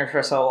working there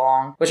for so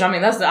long. Which, I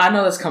mean, I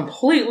know that's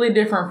completely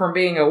different from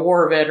being a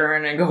war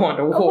veteran and going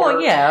to war.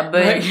 Well, yeah,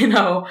 but you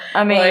know.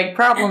 I mean, like,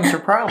 problems are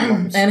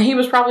problems. And he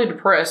was probably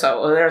depressed.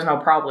 So there's no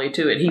probably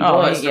to it. He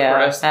was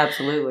depressed.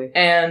 Absolutely.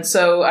 And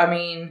so, I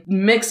mean,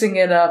 mixing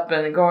it up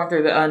and going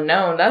through the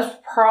unknown, that's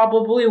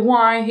probably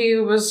why he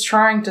was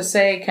trying to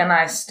say, can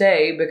I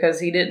stay? Because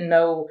he didn't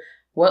know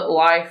what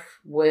life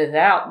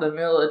without the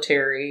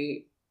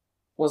military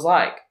was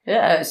like.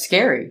 Yeah, it's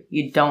scary.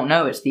 You don't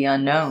know. It's the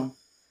unknown.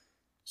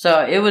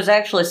 So it was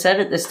actually said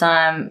at this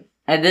time,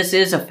 and this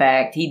is a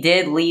fact, he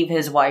did leave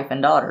his wife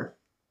and daughter.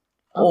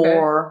 Okay.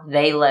 Or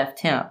they left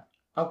him.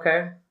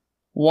 Okay.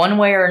 One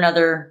way or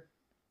another,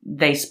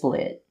 they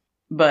split.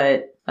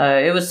 But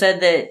it was said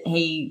that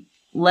he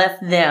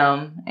left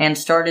them and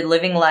started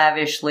living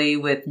lavishly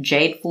with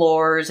jade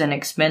floors and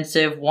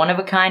expensive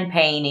one-of-a-kind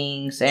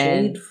paintings.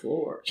 And jade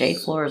floors. Jade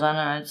floors, I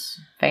know, it's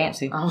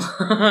fancy.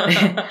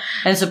 Oh.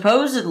 And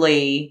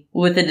supposedly,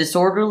 with a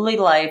disorderly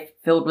life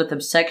filled with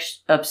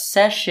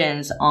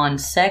obsessions on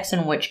sex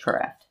and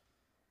witchcraft.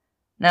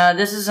 Now,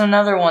 this is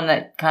another one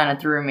that kind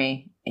of threw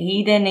me.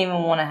 He didn't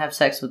even want to have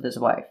sex with his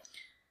wife.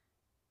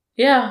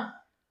 Yeah.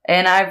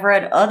 And I've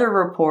read other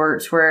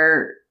reports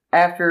where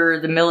after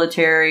the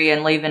military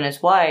and leaving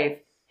his wife,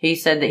 he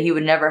said that he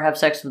would never have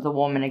sex with a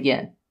woman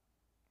again.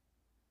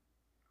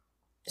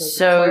 Does it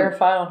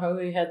clarify on who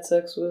he had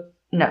sex with?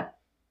 No.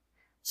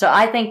 So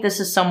I think this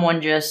is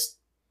someone just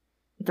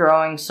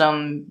throwing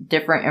some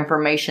different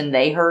information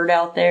they heard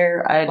out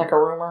there. Like a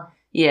rumor?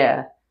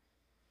 Yeah.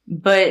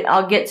 But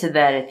I'll get to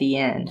that at the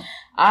end.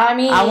 I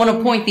mean, I want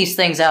to point these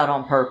things out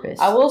on purpose.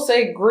 I will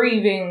say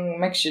grieving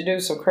makes you do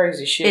some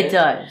crazy shit. It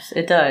does.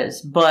 It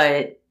does.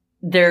 But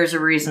there's a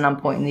reason I'm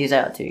pointing these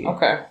out to you.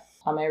 Okay.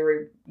 I may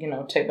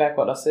take back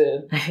what I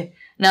said.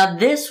 Now,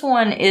 this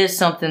one is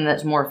something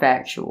that's more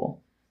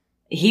factual.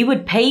 He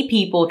would pay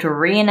people to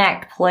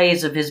reenact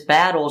plays of his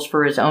battles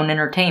for his own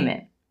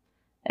entertainment.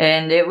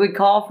 And it would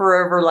call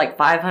for over like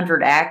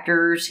 500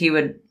 actors. He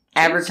would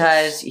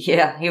advertise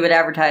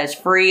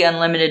free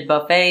unlimited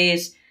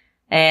buffets.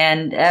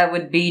 And that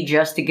would be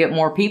just to get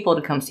more people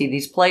to come see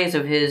these plays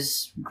of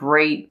his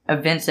great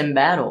events in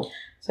battle.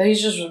 So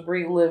he's just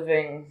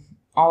reliving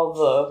all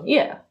the...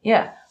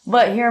 Yeah.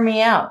 But hear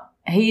me out.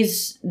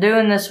 He's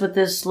doing this with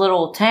this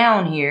little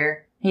town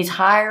here. He's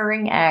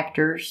hiring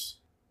actors.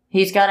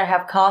 He's got to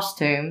have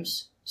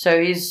costumes.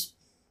 So he's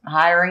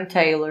hiring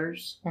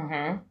tailors.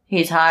 Mm-hmm.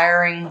 He's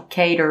hiring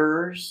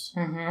caterers.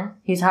 Mm-hmm.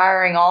 He's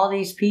hiring all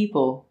these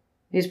people.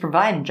 He's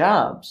providing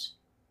jobs.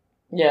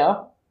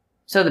 Yeah.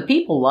 So the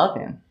people love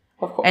him.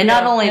 Of course. And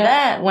not only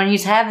that, when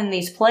he's having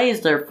these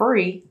plays, they're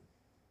free.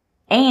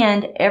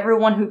 and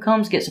everyone who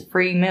comes gets a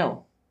free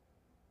meal.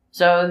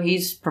 So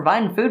he's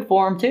providing food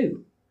for them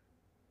too.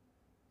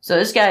 So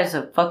this guy's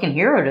a fucking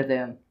hero to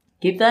them.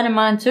 Keep that in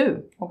mind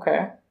too.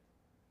 Okay.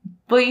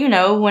 But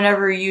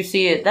whenever you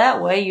see it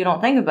that way, you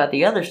don't think about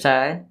the other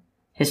side.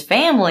 His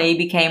family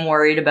became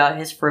worried about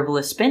his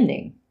frivolous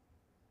spending.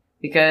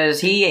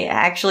 Because he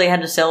actually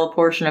had to sell a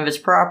portion of his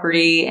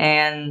property,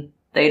 and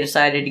they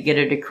decided to get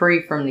a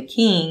decree from the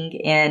king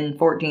in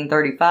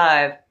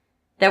 1435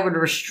 that would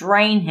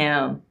restrain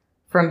him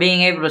from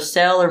being able to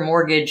sell or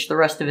mortgage the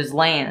rest of his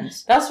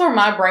lands. That's where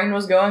my brain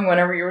was going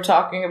whenever you were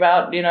talking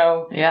about,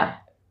 Yeah.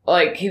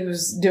 Like, he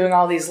was doing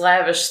all these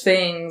lavish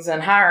things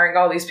and hiring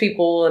all these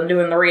people and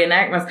doing the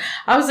reenactments.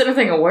 I was sitting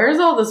there thinking, where's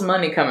all this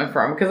money coming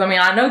from? Because,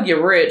 I know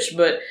you're rich,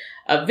 but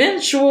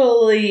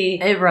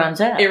eventually... It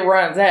runs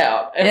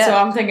out. And so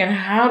I'm thinking,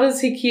 how does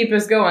he keep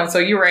us going? So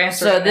you were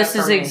answering So this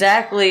is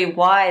exactly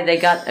why they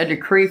got a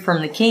decree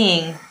from the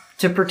king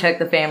to protect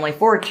the family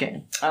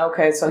fortune.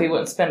 Okay, so he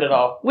wouldn't spend it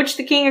all. Which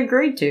the king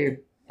agreed to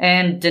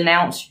and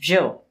denounced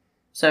Gilles.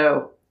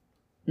 So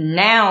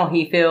now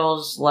he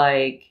feels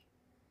like,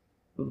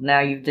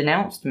 now you've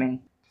denounced me.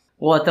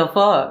 What the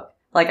fuck?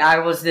 Like, I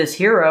was this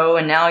hero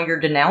and now you're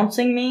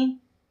denouncing me?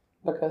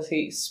 Because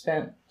he just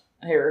went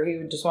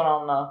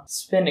on a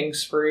spending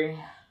spree.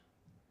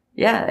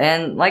 Yeah,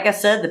 and like I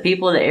said, the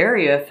people of the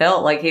area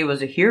felt like he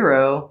was a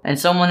hero and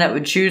someone that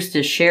would choose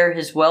to share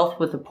his wealth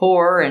with the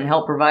poor and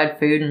help provide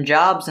food and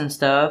jobs and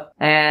stuff.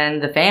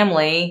 And the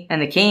family and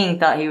the king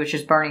thought he was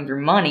just burning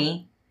through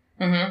money.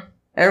 Mm-hmm.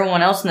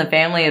 Everyone else in the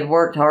family had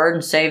worked hard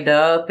and saved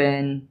up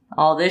and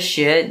all this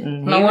shit.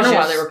 And no wonder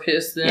why they were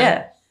pissed then.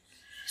 Yeah.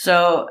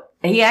 So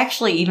he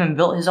actually even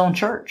built his own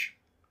church.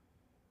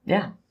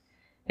 Yeah.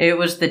 It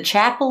was the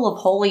Chapel of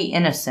Holy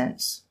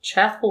Innocents.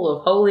 Chapel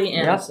of Holy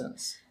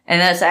Innocents. Yep.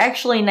 And that's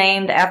actually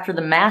named after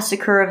the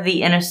massacre of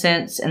the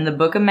innocents in the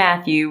book of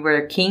Matthew,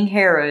 where King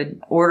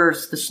Herod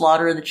orders the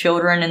slaughter of the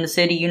children in the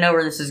city. You know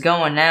where this is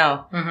going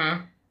now.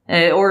 Mm-hmm.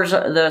 It orders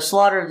the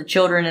slaughter of the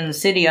children in the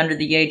city under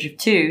the age of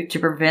 2 to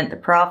prevent the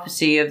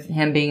prophecy of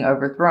him being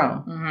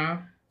overthrown.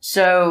 Mm-hmm.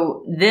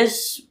 So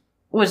this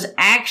was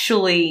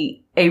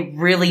actually a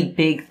really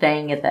big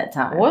thing at that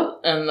time.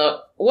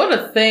 What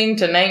a thing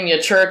to name your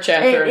church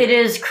after. It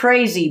is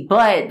crazy,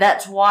 but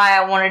that's why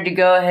I wanted to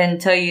go ahead and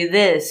tell you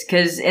this,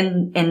 because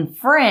in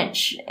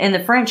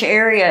the French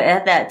area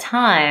at that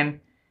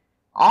time,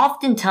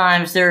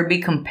 oftentimes there would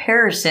be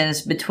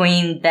comparisons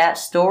between that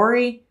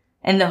story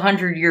and the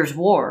 100 Years'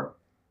 War,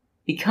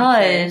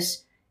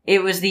 because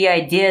it was the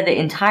idea that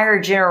entire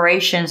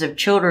generations of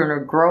children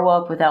would grow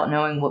up without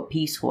knowing what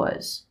peace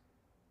was.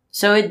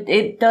 So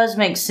it does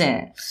make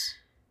sense.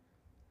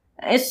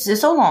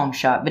 It's a long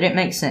shot, but it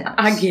makes sense.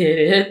 I get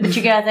it. But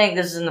you gotta think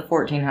this is in the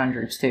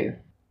 1400s, too.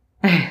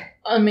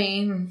 I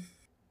mean,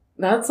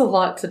 that's a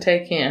lot to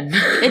take in.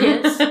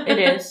 It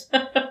is.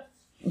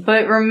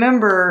 But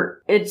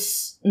remember,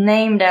 it's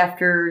named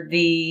after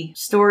the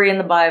story in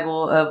the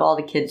Bible of all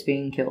the kids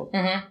being killed.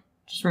 Mm-hmm.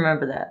 Just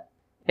remember that.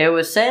 It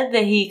was said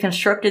that he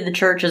constructed the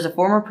church as a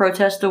form of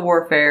protest to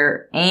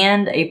warfare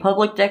and a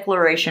public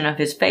declaration of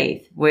his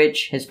faith,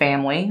 which his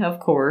family, of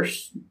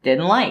course,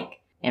 didn't like.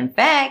 In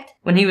fact,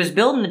 when he was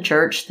building the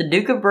church, the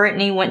Duke of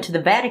Brittany went to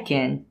the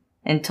Vatican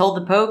and told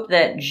the Pope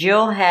that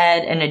Gilles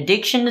had an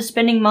addiction to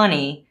spending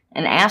money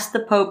and asked the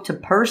Pope to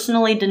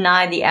personally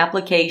deny the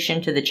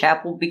application to the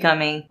chapel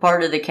becoming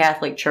part of the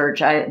Catholic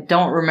Church. I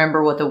don't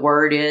remember what the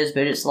word is,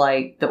 but it's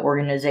like the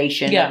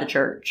organization of the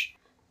church.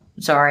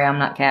 Sorry, I'm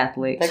not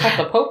Catholic. They got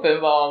the Pope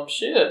involved.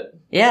 Shit.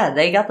 Yeah,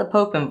 they got the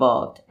Pope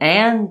involved.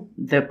 And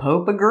the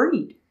Pope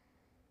agreed.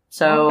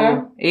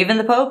 So, even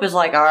the Pope is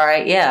like,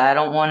 alright, yeah, I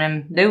don't want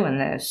him doing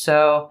this.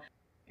 So,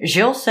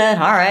 Gilles said,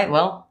 alright,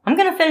 well, I'm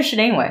gonna finish it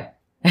anyway.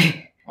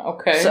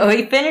 Okay. So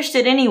he finished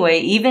it anyway,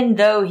 even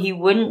though he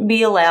wouldn't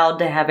be allowed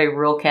to have a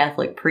real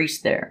Catholic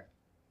priest there.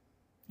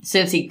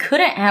 Since he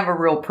couldn't have a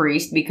real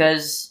priest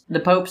because the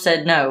Pope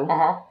said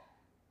no,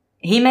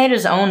 he made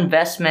his own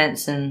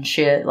vestments and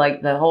shit,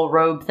 like the whole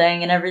robe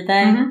thing and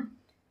everything. Mm-hmm.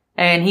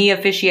 And he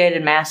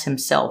officiated Mass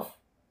himself.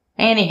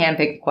 And he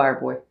handpicked a choir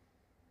boy.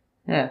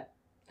 Yeah.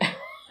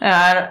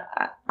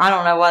 I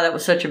don't know why that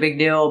was such a big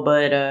deal,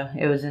 but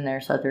it was in there,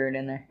 so I threw it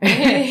in there.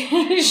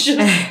 He's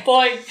just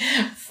like,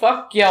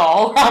 fuck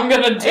y'all, I'm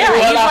gonna do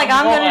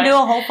I'm gonna do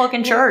a whole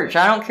fucking church.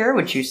 I don't care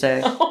what you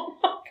say. Oh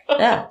my God.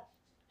 Yeah.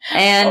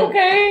 And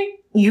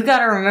you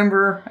gotta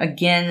remember,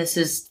 again, this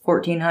is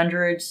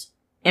 1400s.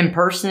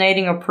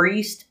 Impersonating a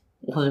priest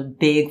was a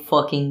big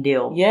fucking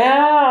deal.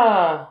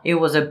 Yeah. It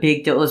was a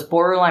big deal. It was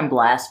borderline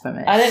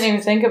blasphemous. I didn't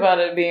even think about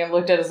it being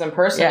looked at as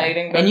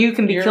impersonating. Yeah. But and you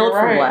can be killed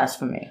for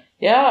blasphemy.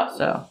 Yeah.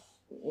 So.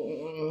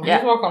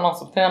 He's walking on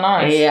some thin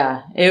ice.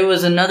 Yeah. It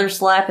was another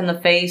slap in the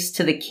face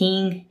to the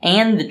king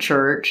and the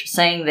church,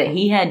 saying that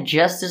he had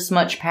just as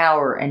much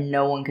power and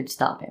no one could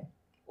stop him.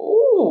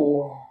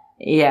 Ooh.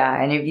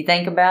 Yeah, and if you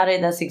think about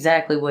it, that's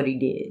exactly what he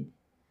did.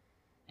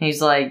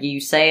 He's like, you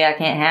say I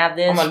can't have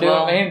this? I'm gonna do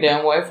it any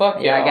damn way.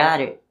 Fuck yeah, y'all. I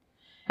got it.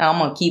 I'm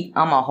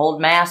gonna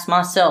hold Mass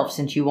myself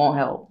since you won't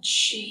help.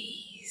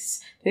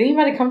 Jeez. Did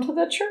anybody come to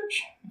that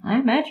church? I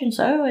imagine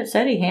so. It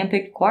said he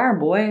handpicked a choir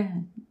boy.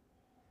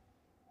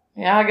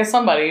 Yeah, I guess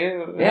somebody.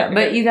 Yeah,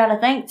 but you gotta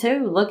think,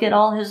 too. Look at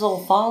all his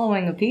little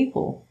following of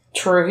people.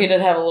 True, he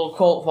did have a little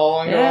cult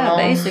following going on.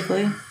 Yeah,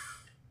 basically.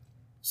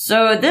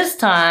 So at this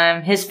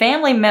time, his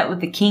family met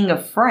with the King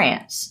of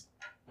France,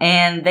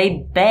 and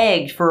they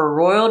begged for a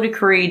royal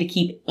decree to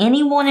keep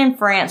anyone in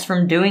France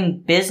from doing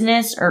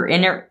business or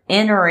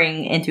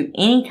entering into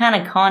any kind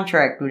of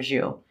contract with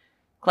Gilles,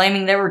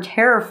 claiming they were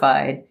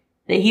terrified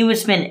that he would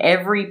spend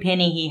every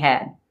penny he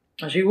had.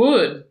 As he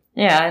would.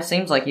 Yeah, it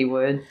seems like he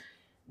would.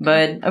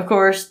 But, of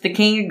course, the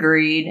king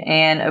agreed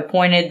and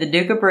appointed the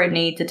Duke of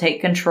Brittany to take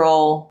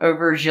control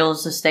over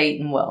Gilles' estate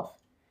and wealth.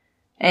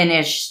 And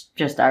it's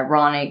just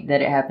ironic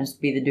that it happens to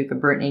be the Duke of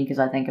Brittany, because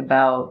I think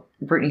about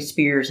Britney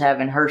Spears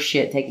having her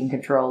shit taken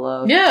control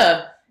of.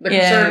 Yeah, the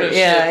conservative shit.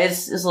 Yeah,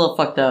 it's a little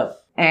fucked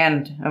up.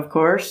 And, of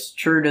course,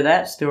 true to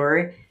that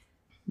story,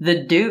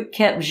 the Duke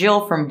kept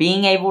Gilles from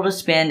being able to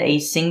spend a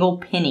single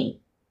penny,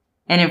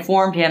 and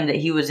informed him that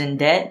he was in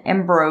debt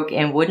and broke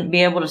and wouldn't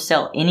be able to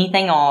sell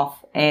anything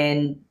off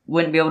and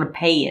wouldn't be able to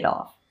pay it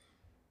off.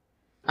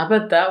 I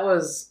bet that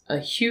was a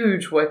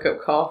huge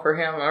wake-up call for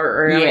him.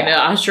 I mean,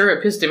 I'm sure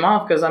it pissed him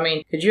off, because, I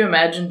mean, could you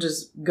imagine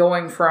just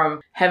going from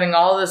having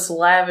all this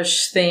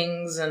lavish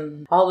things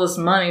and all this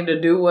money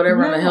to do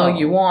whatever the hell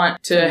you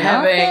want to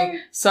having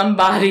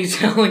somebody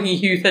telling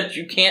you that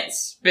you can't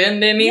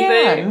spend anything?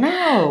 Yeah,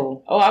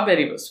 no. Oh, I bet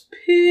he was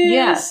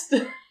pissed.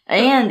 Yeah.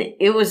 And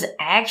it was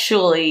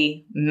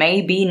actually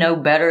maybe no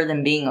better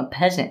than being a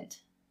peasant.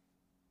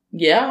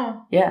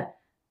 Yeah. Yeah.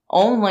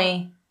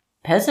 Only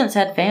peasants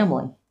had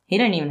family. He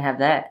didn't even have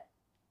that.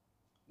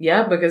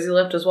 Yeah, because he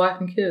left his wife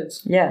and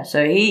kids. Yeah,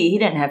 so he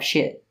didn't have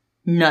shit.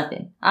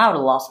 Nothing. I would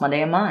have lost my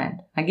damn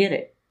mind. I get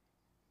it.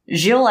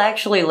 Gilles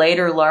actually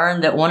later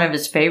learned that one of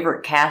his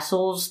favorite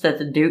castles that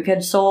the Duke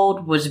had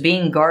sold was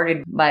being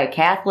guarded by a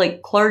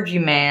Catholic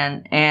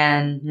clergyman,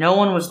 and no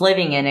one was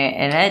living in it,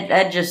 and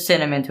that just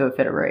sent him into a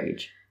fit of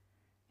rage.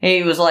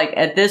 He was like,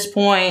 at this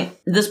point,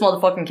 this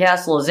motherfucking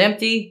castle is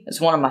empty. It's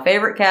one of my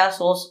favorite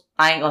castles.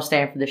 I ain't gonna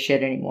stand for this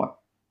shit anymore.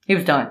 He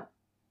was done.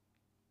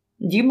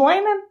 Do you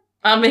blame him?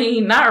 I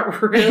mean,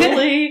 not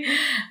really.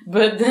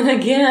 But then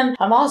again,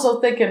 I'm also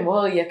thinking,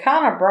 well, you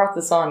kind of brought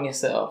this on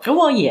yourself.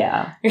 Well,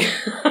 yeah.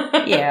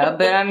 Yeah,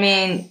 but I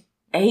mean,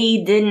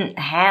 he didn't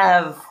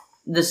have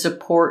the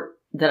support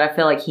that I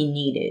feel like he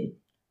needed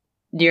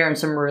during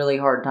some really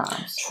hard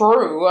times.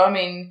 True. I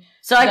mean...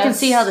 So I can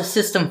see how the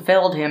system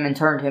failed him and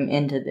turned him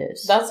into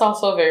this. That's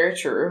also very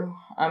true.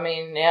 I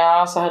mean, yeah, I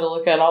also had to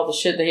look at all the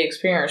shit that he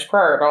experienced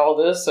prior to all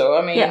this. So,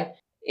 I mean... Yeah.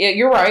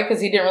 You're right,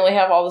 because he didn't really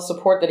have all the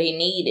support that he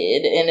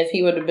needed. And if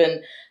he would have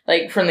been,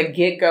 like, from the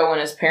get-go when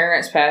his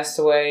parents passed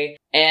away,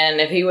 and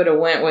if he would have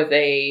went with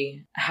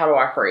a, how do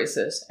I phrase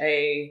this,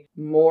 a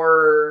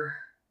more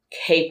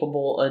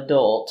capable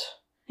adult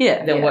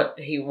than what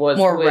he was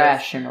more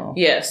rational.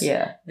 Yes.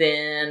 Yeah.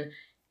 Then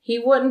he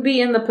wouldn't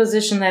be in the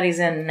position that he's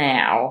in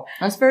now.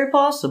 That's very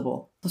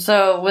possible.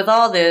 So, with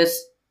all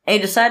this, he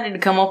decided to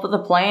come up with a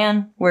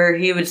plan where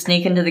he would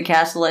sneak into the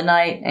castle at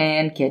night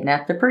and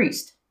kidnap the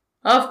priest.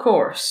 Of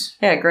course.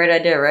 Yeah, great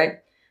idea, right?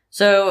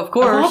 So, of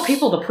course... Of all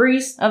people, the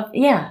priest?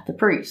 Yeah, the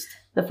priest.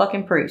 The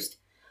fucking priest.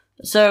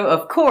 So,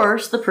 of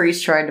course, the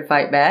priest tried to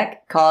fight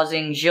back,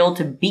 causing Gilles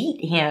to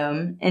beat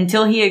him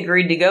until he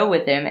agreed to go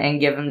with him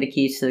and give him the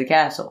keys to the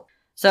castle.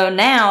 So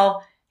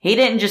now, he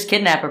didn't just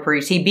kidnap a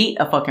priest, he beat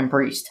a fucking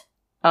priest.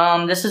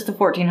 This is the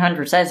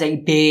 1400s. That's a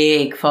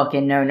big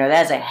fucking no-no.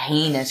 That's a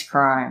heinous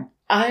crime.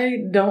 I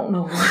don't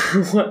know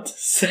what to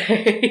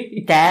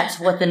say. That's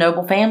what the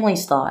noble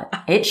families thought.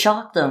 It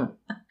shocked them.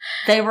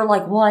 They were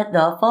like, what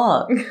the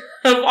fuck?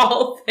 Of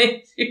all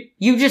things.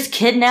 You just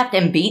kidnapped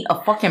and beat a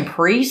fucking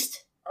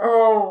priest?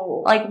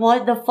 Oh. Like,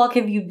 what the fuck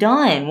have you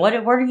done? What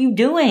are you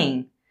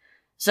doing?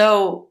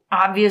 So,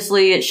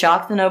 obviously, it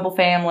shocked the noble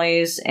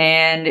families,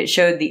 and it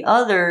showed the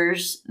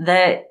others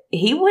that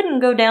he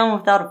wouldn't go down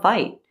without a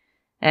fight.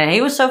 And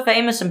he was so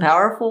famous and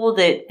powerful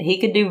that he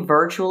could do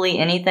virtually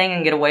anything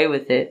and get away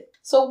with it.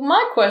 So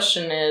my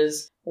question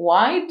is,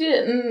 why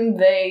didn't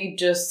they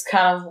just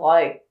kind of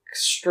like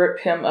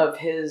strip him of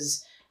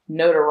his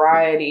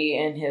notoriety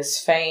and his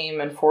fame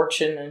and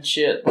fortune and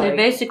shit? They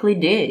basically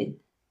did,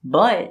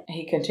 but...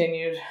 He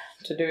continued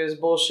to do his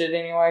bullshit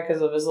anyway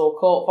because of his little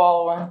cult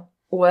following?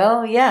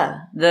 Well,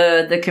 yeah.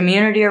 The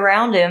community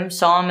around him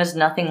saw him as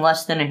nothing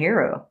less than a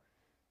hero.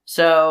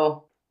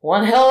 So...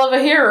 One hell of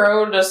a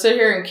hero to sit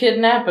here and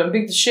kidnap and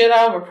beat the shit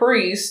out of a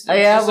priest.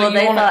 Yeah, well,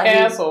 they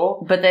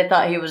thought but they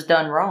thought he was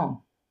done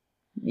wrong.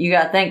 You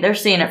gotta think, they're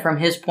seeing it from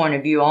his point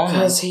of view only.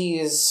 Because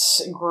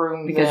he's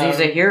groomed because them. he's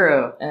a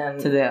hero and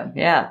to them,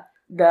 yeah.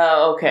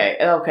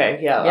 Okay,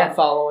 yeah, I'm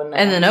following that.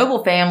 And the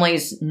noble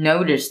families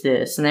noticed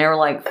this, and they were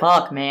like,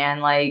 fuck, man,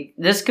 like,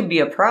 this could be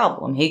a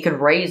problem. He could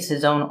raise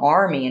his own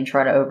army and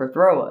try to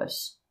overthrow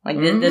us. Like,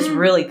 this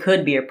really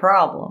could be a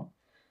problem.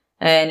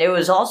 And it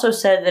was also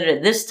said that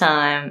at this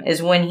time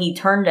is when he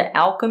turned to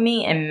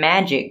alchemy and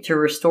magic to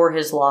restore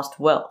his lost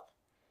wealth.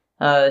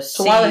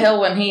 So why the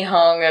hell when he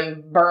hung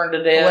and burned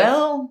to death?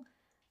 Well,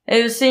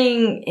 It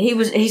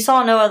was he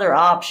saw no other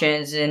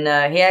options, and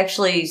he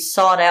actually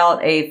sought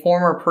out a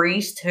former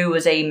priest who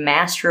was a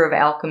master of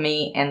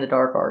alchemy and the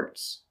dark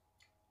arts.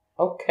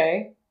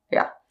 Okay.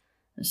 Yeah.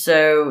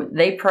 So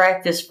they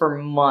practiced for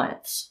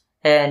months,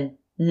 and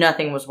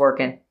nothing was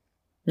working.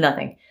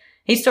 Nothing.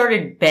 He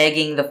started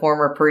begging the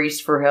former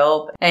priest for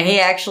help, and he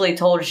actually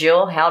told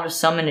Gilles how to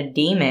summon a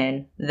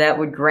demon that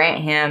would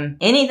grant him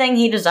anything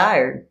he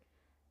desired.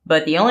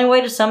 But the only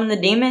way to summon the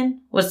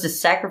demon was to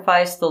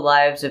sacrifice the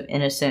lives of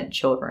innocent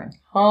children.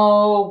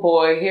 Oh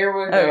boy, here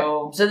we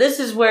go. Okay. So this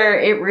is where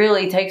it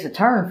really takes a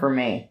turn for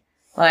me.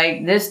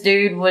 Like, this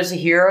dude was a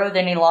hero,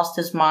 then he lost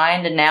his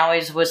mind, and now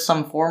he's with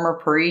some former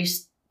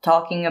priest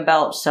talking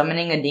about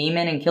summoning a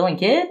demon and killing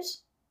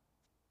kids?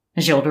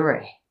 Gilles de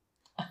Rais.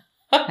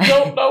 I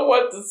don't know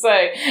what to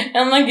say.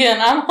 And again,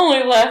 I'm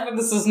only laughing.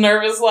 This is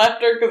nervous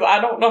laughter because I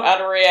don't know how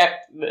to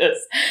react to this.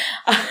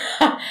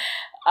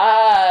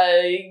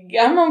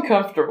 I'm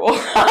uncomfortable.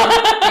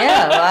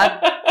 Yeah, well,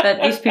 I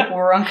bet these people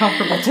were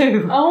uncomfortable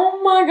too.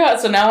 Oh my god.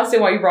 So now I see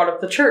why you brought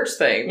up the church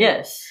thing.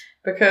 Yes.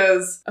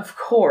 Because, of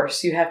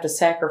course, you have to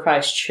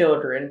sacrifice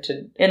children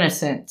to...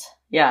 Innocent.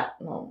 Yeah.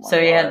 Oh my so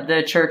god. you had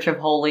the Church of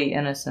Holy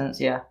Innocence,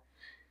 yeah.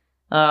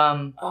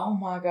 Oh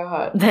my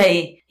god.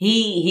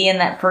 He and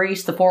that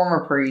priest, the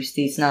former priest,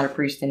 he's not a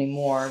priest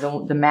anymore,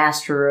 the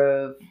master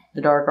of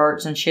the dark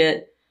arts and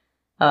shit,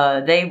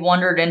 they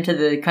wandered into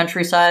the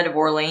countryside of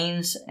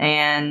Orleans,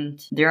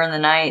 and during the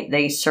night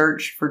they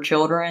searched for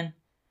children.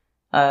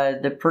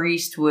 The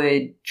priest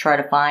would try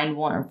to find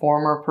one, or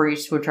former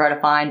priest would try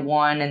to find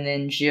one, and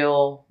then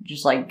Gilles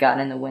just got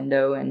in the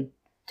window and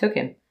took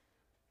him.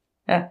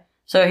 Yeah.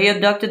 So he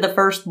abducted the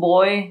first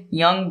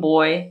young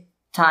boy,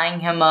 tying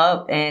him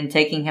up and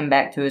taking him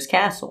back to his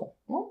castle.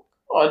 Oh,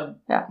 God.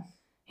 Yeah.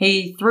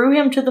 He threw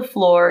him to the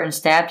floor and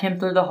stabbed him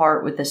through the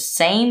heart with the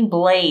same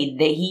blade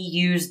that he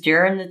used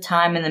during the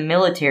time in the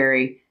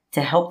military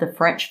to help the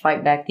French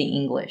fight back the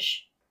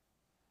English.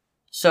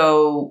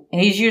 So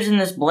he's using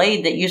this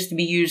blade that used to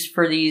be used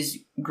for these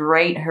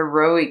great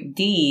heroic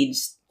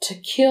deeds To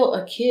kill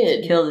a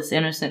kid. to kill this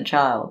innocent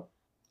child.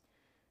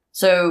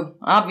 So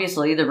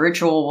obviously the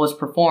ritual was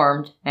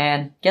performed,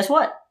 and guess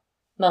what?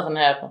 Nothing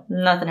happened.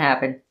 Nothing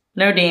happened.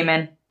 No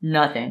demon.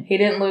 Nothing. He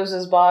didn't lose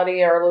his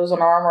body or lose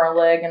an arm or a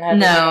leg and had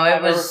to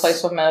have it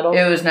replaced with metal.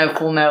 It was no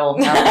Full Metal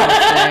Alphonse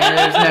thing.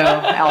 There was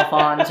no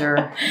Alphonse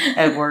or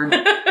Edward.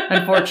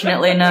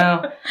 Unfortunately,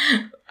 no.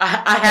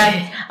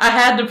 I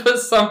had to put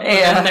something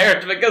in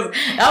there because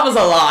that was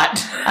a lot.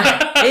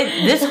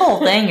 This whole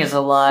thing is a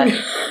lot.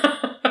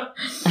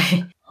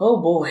 Oh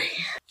boy.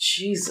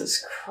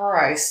 Jesus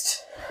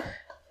Christ.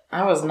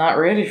 I was not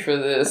ready for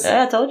this.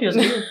 Yeah, I told you it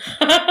was good.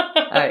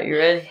 Alright, you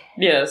ready?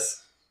 Yes.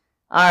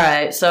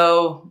 Alright,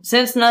 so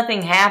since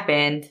nothing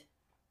happened,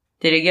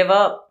 did he give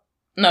up?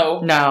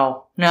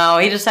 No. No,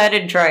 he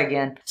decided to try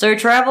again. So he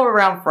traveled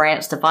around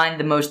France to find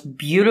the most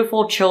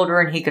beautiful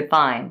children he could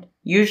find.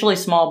 Usually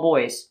small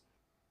boys.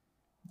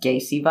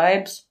 Gacy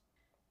vibes?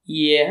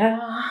 Yeah.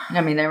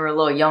 I mean, they were a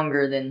little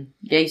younger than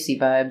Gacy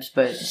vibes,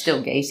 but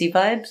still Gacy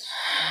vibes.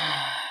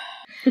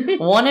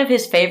 One of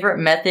his favorite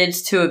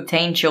methods to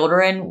obtain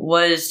children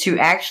was to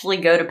actually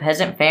go to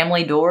peasant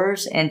family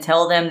doors and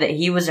tell them that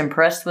he was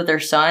impressed with their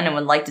son and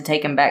would like to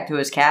take him back to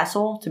his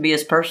castle to be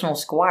his personal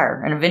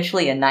squire and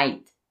eventually a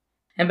knight.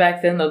 And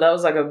back then, though, that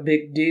was like a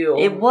big deal.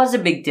 It was a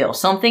big deal.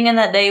 Something in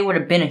that day would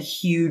have been a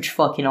huge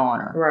fucking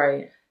honor.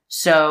 Right.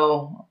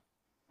 So,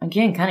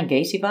 again, kind of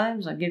Gacy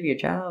vibes. I'll give you a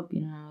job,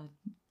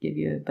 give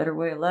you a better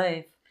way of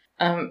life.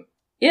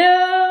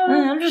 Yeah.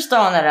 I'm just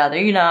throwing that out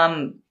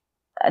there.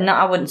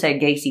 I wouldn't say a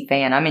Gacy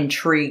fan. I'm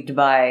intrigued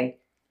by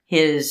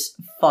his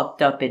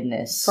fucked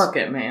upness. Fuck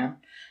it, man.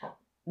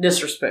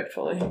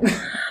 Disrespectfully.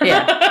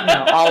 Yeah,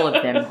 no, all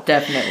of them,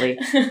 definitely.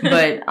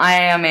 But I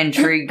am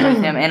intrigued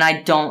with him, and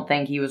I don't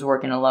think he was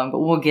working alone, but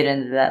we'll get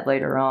into that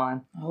later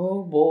on.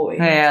 Oh, boy.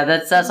 Yeah,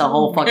 that's a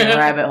whole fucking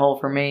rabbit hole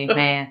for me,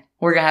 man.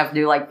 We're gonna have to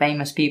do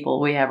famous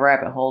people we have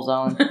rabbit holes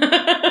on.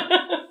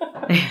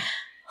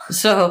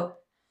 So,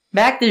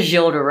 back to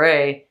Gilles de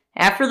Rais.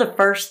 After the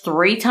first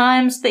 3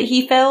 times that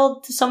he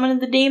failed to summon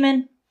the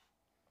demon,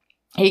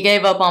 he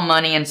gave up on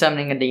money and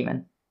summoning a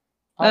demon.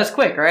 That was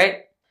quick, right?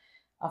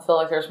 I feel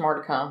like there's more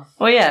to come.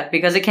 Well, yeah,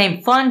 because it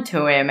came fun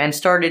to him and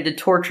started to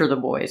torture the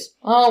boys.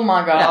 Oh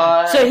my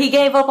god. Yeah. So he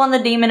gave up on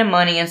the demon and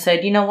money and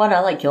said, you know what,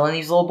 I like killing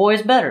these little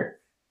boys better.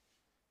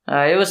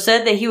 It was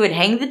said that he would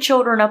hang the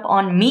children up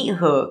on meat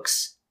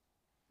hooks.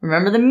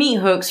 Remember the meat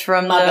hooks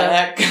from My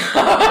back.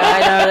 I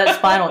know, that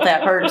spinal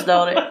tap hurts,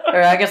 don't it?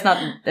 Or I guess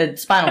not the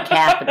spinal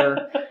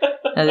catheter.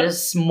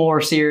 This is more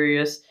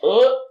serious.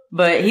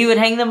 But he would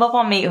hang them up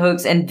on meat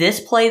hooks and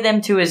display them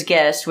to his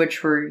guests,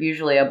 which were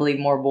usually, I believe,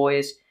 more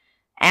boys,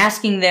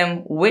 asking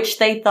them which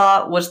they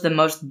thought was the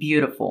most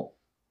beautiful.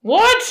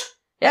 What?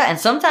 Yeah, and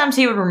sometimes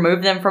he would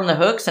remove them from the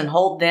hooks and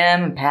hold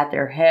them and pat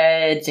their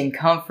heads and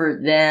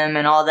comfort them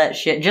and all that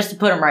shit just to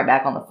put them right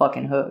back on the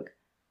fucking hook.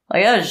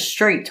 That was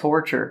straight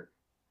torture.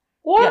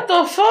 What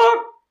the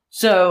fuck?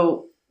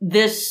 So,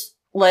 this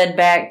led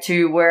back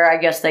to where I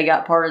guess they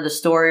got part of the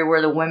story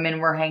where the women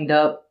were hanged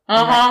up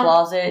that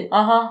closet.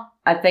 Uh-huh.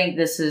 I think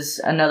this is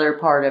another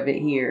part of it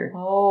here.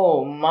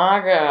 Oh, my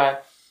God.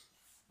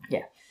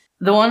 Yeah.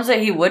 The ones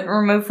that he wouldn't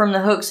remove from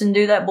the hooks and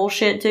do that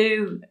bullshit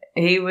to,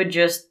 he would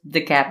just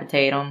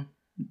decapitate them.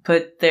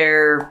 Put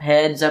their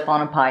heads up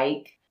on a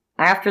pike.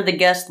 After the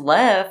guest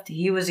left,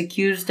 he was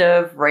accused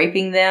of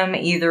raping them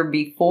either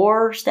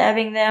before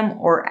stabbing them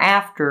or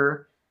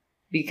after,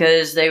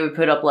 because they would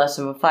put up less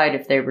of a fight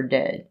if they were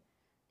dead.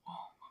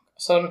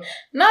 So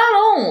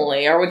not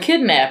only are we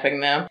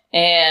kidnapping them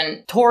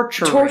and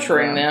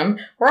torturing them,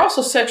 we're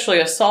also sexually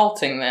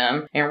assaulting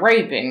them and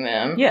raping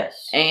them.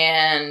 Yes.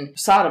 And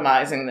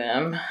sodomizing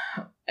them.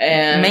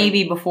 And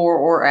maybe before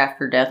or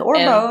after death, or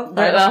both.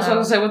 I was going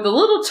to say, with a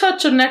little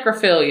touch of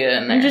necrophilia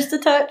in there. Just a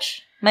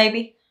touch.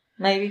 Maybe.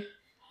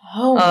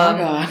 Oh my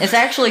God. It's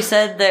actually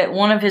said that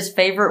one of his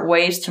favorite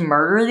ways to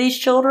murder these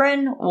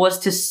children was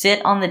to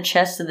sit on the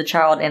chest of the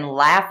child and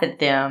laugh at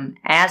them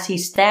as he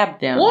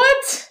stabbed them.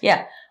 What?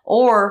 Yeah.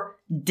 Or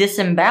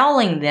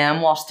disemboweling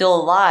them while still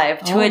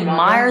alive to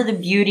admire the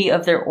beauty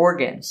of their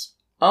organs.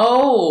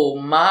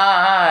 Oh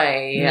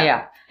my.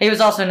 Yeah. He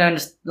was also known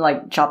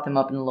to, chop them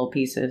up into little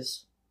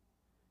pieces.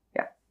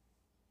 Yeah.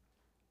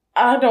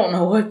 I don't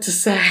know what to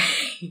say.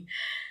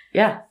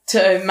 Yeah.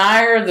 To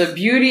admire the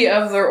beauty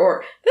of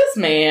their this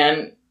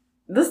man,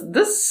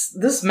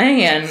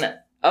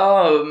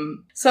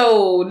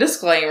 so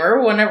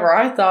disclaimer, whenever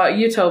I thought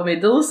you told me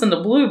to listen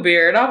to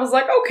Bluebeard, I was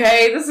like,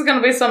 okay, this is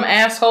gonna be some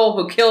asshole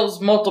who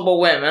kills multiple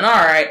women,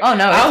 alright. Oh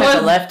no, it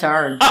took a left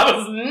turn. I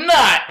was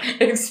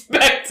not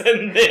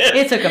expecting this.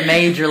 It took a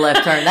major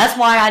left turn. That's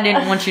why I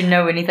didn't want you to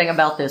know anything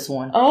about this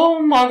one. Oh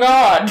my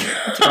God.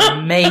 It took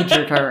a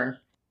major turn.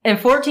 In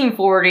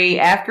 1440,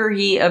 after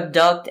he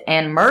abducted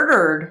and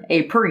murdered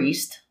a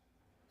priest,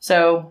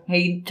 so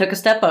he took a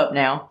step up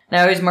now.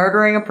 Now he's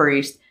murdering a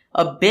priest.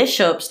 A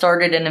bishop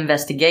started an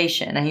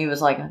investigation, and he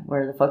was like,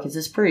 where the fuck is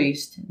this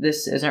priest?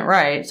 This isn't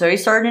right. So he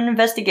started an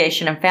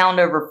investigation and found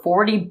over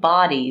 40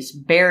 bodies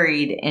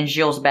buried in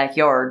Gilles'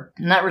 backyard.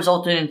 And that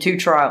resulted in 2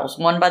 trials,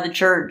 one by the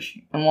church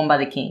and one by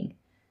the king.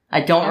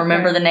 I don't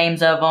remember the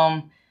names of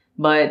them,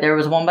 but there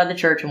was one by the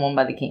church and one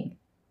by the king.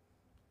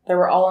 They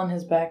were all in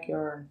his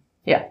backyard.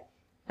 Yeah.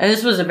 And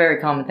this was a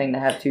very common thing to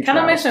have 2 trials. Kind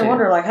of makes me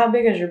wonder, how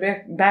big is your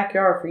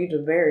backyard for you to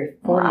bury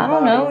 40 I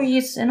don't bodies? know.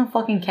 He's in a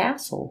fucking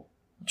castle.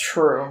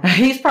 True.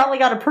 He's probably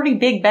got a pretty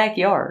big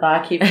backyard.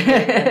 I keep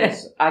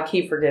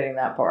forgetting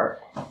that part.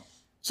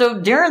 So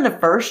during the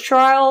first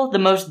trial, the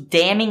most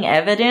damning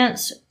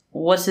evidence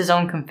was his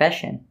own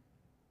confession.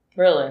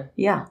 Really?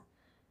 Yeah.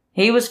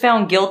 He was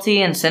found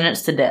guilty and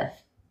sentenced to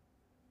death.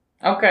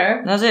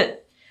 Okay. That's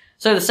it.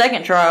 So the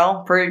second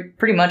trial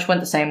pretty much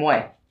went the same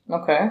way.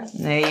 Okay.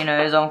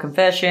 His own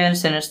confession,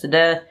 sentenced to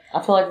death.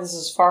 I feel like this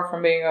is far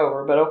from being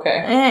over, but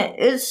okay.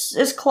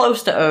 It's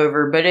close to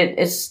over, but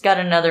it's got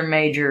another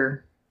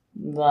major...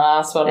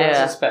 That's what I was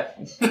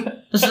expecting.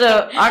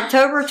 So,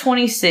 October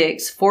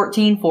 26,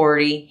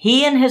 1440,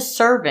 he and his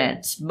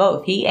servants,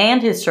 were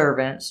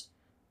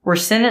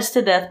sentenced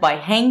to death by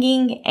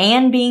hanging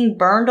and being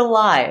burned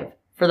alive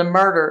for the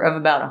murder of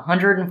about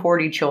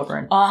 140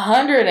 children.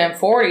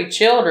 140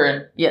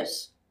 children?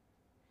 Yes.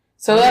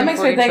 So that makes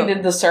me think,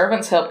 did the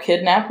servants help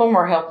kidnap them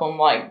or help them,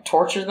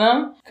 torture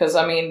them? Because,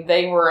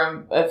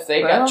 if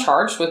they got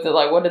charged with it,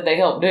 what did they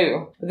help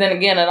do? But then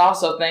again, I'd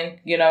also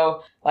think,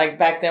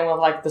 back then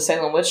with, the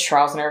Salem witch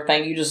trials and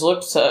everything, you just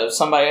looked to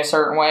somebody a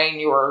certain way and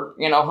you were,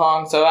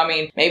 hung. So,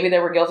 maybe they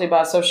were guilty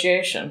by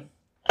association.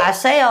 I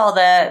say all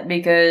that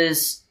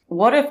because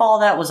what if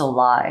all that was a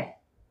lie?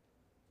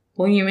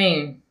 What do you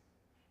mean?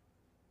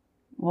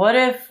 What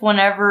if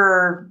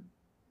whenever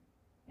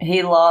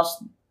he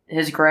lost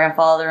his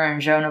grandfather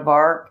and Joan of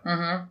Arc,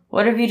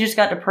 what if he just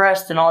got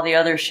depressed and all the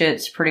other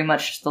shit's pretty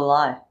much just a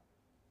lie?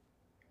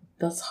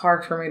 That's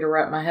hard for me to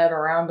wrap my head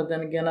around, but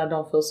then again, I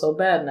don't feel so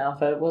bad now.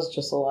 If it was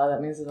just a lie,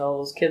 that means that all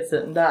those kids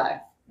didn't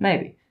die.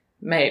 Maybe.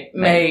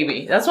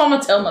 That's what I'm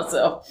going to tell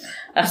myself.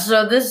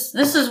 So this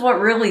is what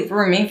really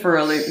threw me for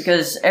a loop,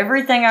 because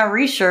everything I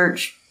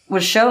researched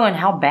was showing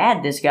how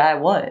bad this guy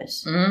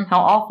was. How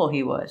awful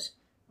he was.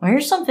 Well,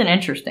 here's something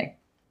interesting.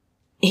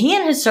 He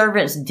and his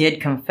servants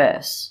did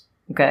confess.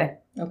 Okay?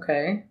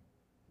 Okay.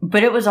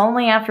 But it was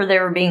only after they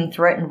were being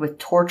threatened with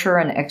torture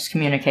and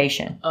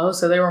excommunication. Oh,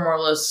 so they were more or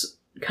less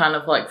kind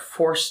of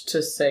forced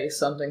to say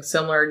something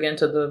similar again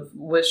to the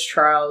witch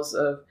trials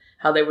of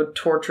how they would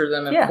torture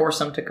them and force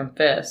them to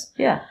confess.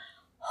 Yeah.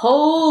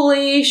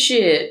 Holy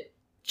shit.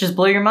 Just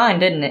blew your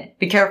mind, didn't it?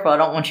 Be careful, I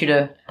don't want you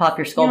to pop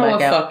your skull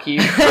back out. Fuck you.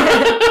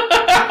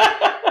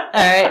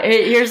 Alright,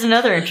 here's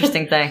another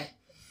interesting thing.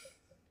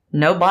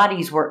 No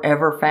bodies were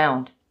ever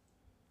found.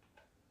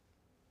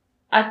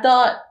 I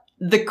thought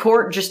the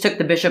court just took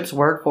the bishop's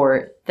word for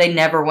it. They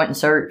never went and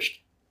searched.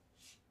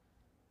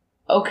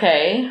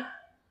 Okay.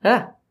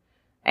 Yeah.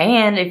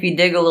 And if you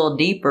dig a little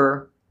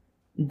deeper,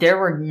 there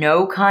were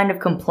no kind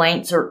of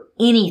complaints or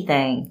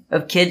anything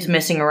of kids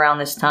missing around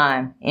this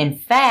time. In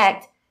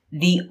fact,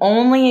 the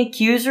only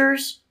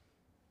accusers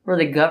were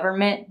the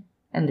government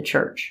and the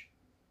church.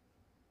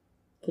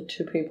 The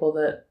two people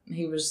that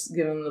he was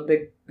giving the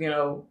big,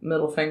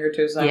 middle finger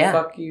to, saying,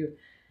 fuck you.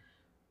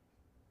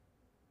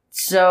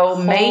 So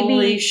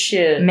Holy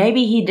shit.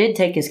 maybe he did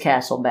take his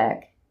castle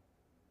back.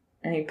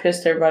 And he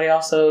pissed everybody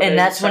off, so... And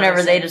that's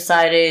whenever they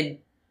decided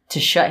to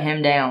shut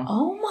him down.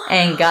 Oh my...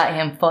 And got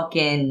him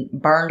fucking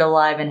burned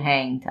alive and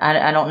hanged.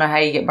 I don't know how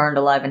you get burned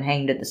alive and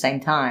hanged at the same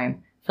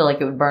time. I feel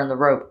like it would burn the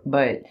rope,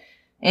 but...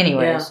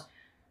 Anyways.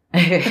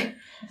 Yeah.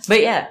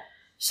 But yeah.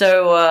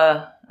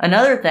 So,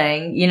 another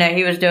thing,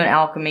 he was doing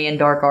alchemy and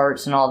dark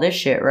arts and all this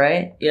shit,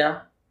 right?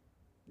 Yeah.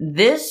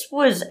 This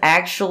was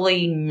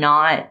actually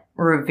not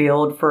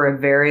revealed for a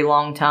very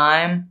long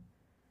time.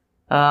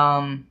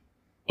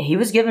 He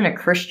was given a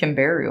Christian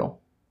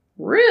burial.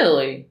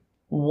 Really?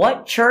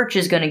 What church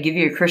is going to give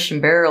you a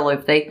Christian burial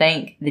if they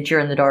think that you're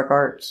in the dark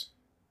arts?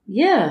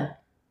 Yeah.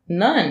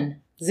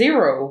 None.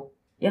 Zero.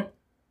 Yeah.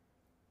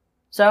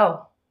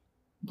 So,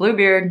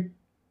 Bluebeard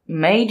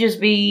may just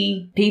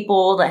be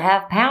people that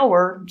have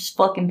power just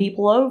fucking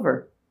people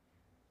over.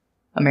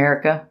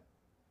 America.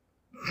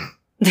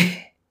 I'm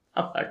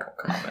not going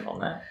to comment on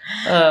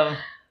that.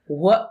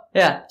 What?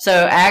 Yeah. So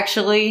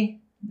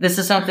actually, this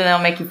is something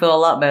that'll make you feel a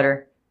lot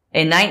better.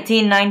 In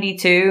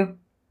 1992,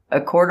 a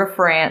court of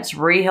France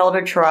reheld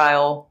a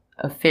trial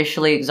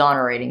officially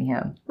exonerating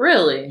him.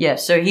 Really?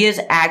 Yes. So he is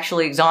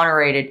actually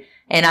exonerated.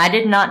 And I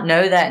did not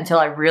know that until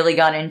I really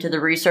got into the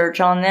research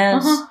on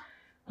this.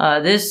 Uh-huh.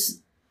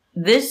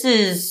 This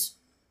is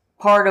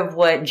part of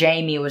what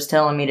Jamie was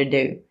telling me to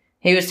do.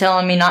 He was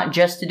telling me not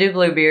just to do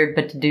Bluebeard,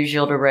 but to do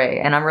Gilles de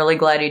Rais. And I'm really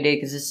glad he did,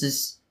 because this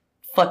is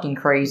fucking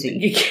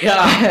crazy.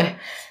 Yeah.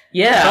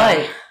 Yeah.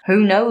 But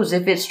who knows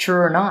if it's true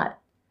or not.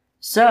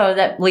 So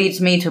that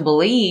leads me to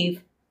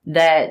believe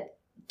that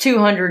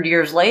 200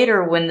 years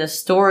later, when the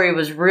story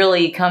was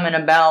really coming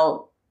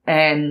about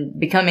and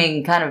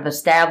becoming kind of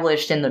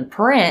established in the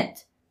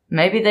print,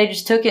 maybe they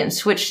just took it and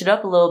switched it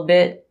up a little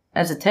bit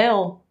as a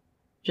tale,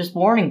 just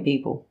warning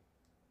people.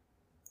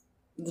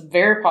 It's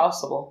very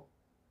possible.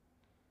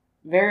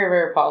 Very,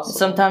 very possible.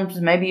 Sometimes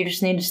maybe you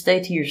just need to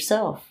stay to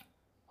yourself.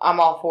 I'm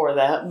all for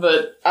that,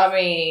 but I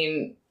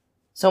mean...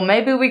 So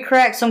maybe we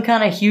cracked some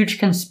kind of huge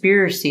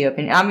conspiracy up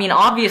in... I mean,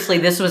 obviously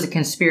this was a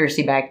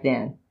conspiracy back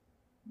then.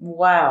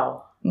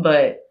 Wow.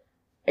 But,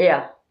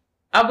 yeah.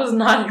 I was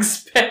not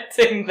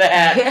expecting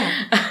that.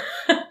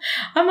 Yeah.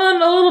 I'm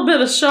in a little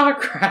bit of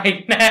shock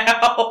right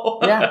now.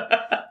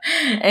 Yeah.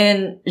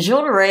 And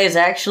Gilles de Rais has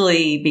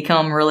actually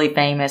become really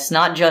famous,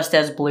 not just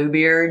as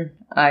Bluebeard.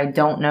 I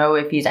don't know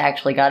if he's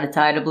actually got a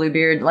tie to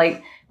Bluebeard.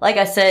 Like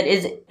I said,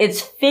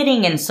 it's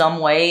fitting in some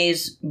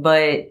ways,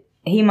 but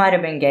he might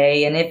have been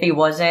gay, and if he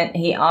wasn't,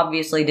 he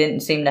obviously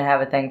didn't seem to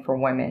have a thing for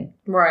women.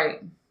 Right.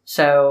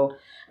 So...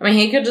 I mean,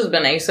 he could just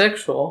been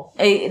asexual.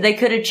 They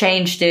could have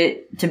changed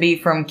it to be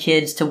from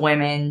kids to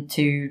women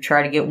to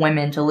try to get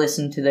women to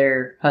listen to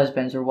their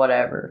husbands or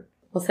whatever.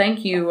 Well,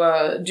 thank you.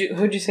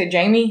 Who'd you say,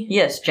 Jamie?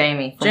 Yes,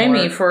 Jamie.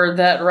 Jamie, for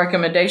that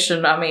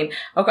recommendation. I mean,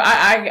 okay,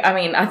 I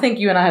mean, I think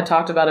you and I had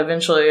talked about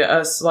eventually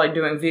us like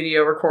doing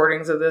video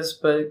recordings of this,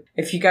 but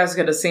if you guys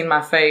could have seen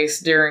my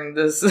face during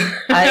this,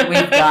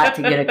 we've got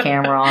to get a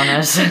camera on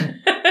us.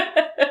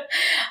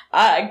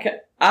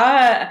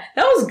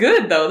 That was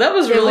good though. That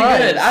was really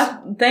good. I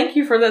thank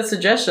you for that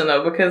suggestion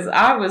though, because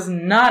I was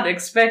not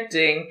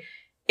expecting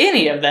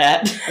any of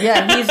that.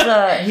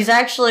 Yeah, he's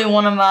actually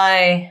one of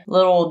my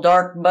little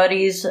dark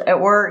buddies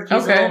at work.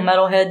 He's a little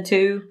metalhead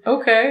too.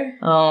 Okay.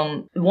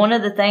 One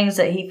of the things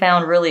that he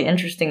found really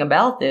interesting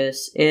about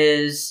this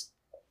is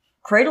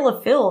Cradle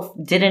of Filth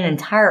did an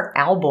entire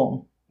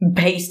album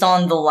based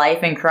on the life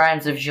and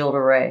crimes of Gilles de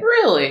Rais.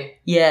 Really?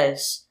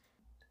 Yes.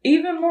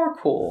 Even more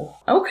cool.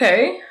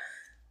 Okay.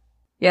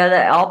 Yeah,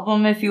 the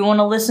album, if you want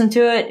to listen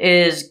to it,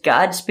 is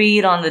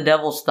Godspeed on the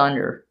Devil's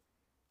Thunder.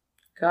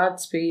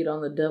 Godspeed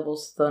on the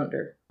Devil's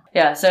Thunder.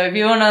 Yeah, so if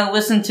you want to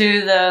listen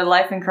to the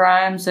life and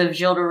crimes of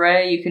Gilles de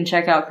Rais, you can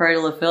check out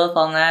Cradle of Filth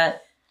on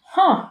that.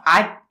 Huh.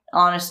 I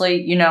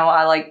honestly,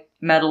 I like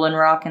metal and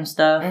rock and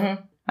stuff.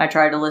 Mm-hmm. I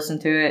tried to listen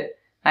to it.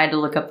 I had to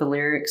look up the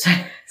lyrics.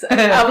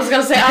 I was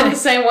going to say, I'm the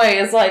same way.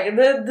 It's like,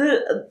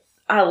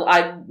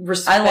 I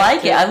respect I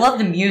like it. I love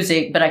the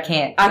music, but I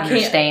can't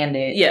understand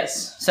it.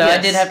 Yes. So I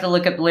did have to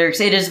look up the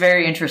lyrics. It is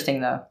very interesting,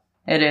 though.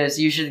 It is.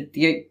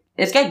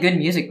 It's got good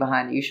music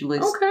behind it. You should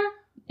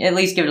at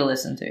least give it a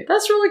listen to.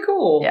 That's really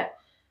cool. Yeah.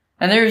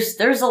 And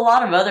there's a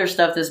lot of other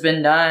stuff that's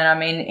been done. I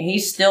mean,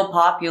 he's still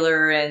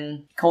popular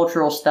in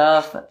cultural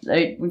stuff.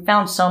 We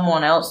found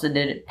someone else that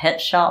did it,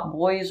 Pet Shop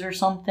Boys or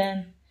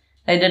something.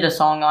 They did a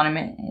song on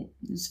him.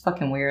 It's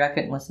fucking weird. I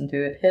couldn't listen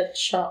to it. Pet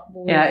Shop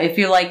Boys. Yeah, if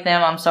you like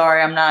them, I'm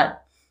sorry. I'm not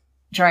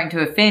trying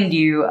to offend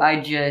you.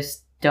 I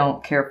just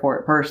don't care for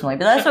it personally.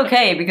 But that's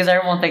okay, because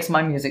everyone thinks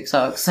my music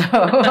sucks. So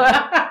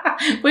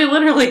we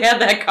literally had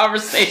that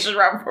conversation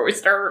right before we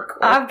started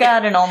recording. I've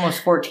got an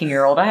almost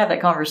 14-year-old. I have that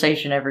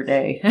conversation every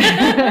day.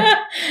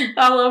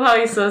 I love how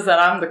he says that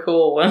I'm the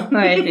cool one.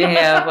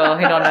 Yeah, well,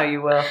 he don't know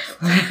you well.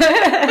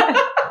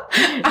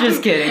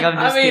 Just kidding. I'm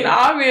just kidding.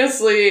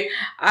 Obviously,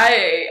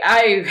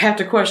 I have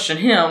to question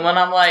him when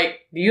I'm like,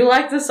 do you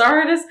like this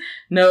artist?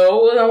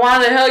 No, then why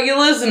the hell are you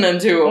listening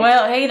to him?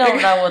 Well, he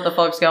don't know what the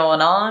fuck's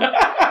going on.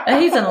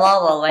 He's in La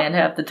La Land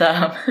half the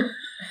time.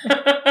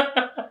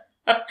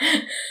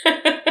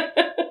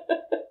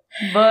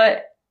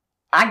 But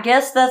I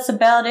guess that's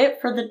about it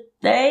for the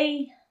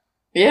day.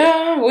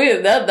 Yeah,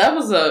 that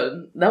was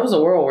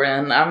a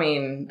whirlwind. I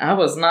mean, I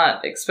was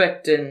not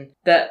expecting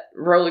that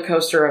roller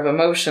coaster of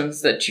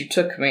emotions that you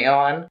took me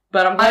on.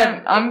 But I'm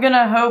glad. I'm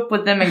gonna hope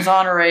with them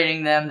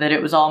exonerating them that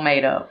it was all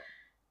made up.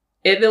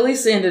 It at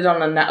least ended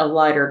on a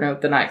lighter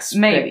note than I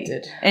expected.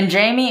 Maybe. And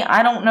Jamie,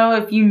 I don't know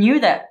if you knew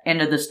that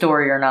end of the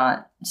story or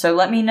not. So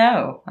let me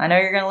know. I know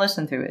you're gonna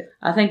listen to it.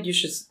 I think you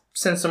should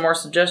send some more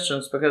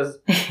suggestions because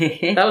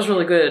that was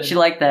really good. She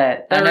liked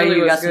that. I know really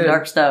you got was some good.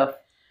 dark stuff.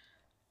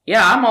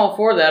 Yeah, I'm all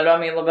for that. I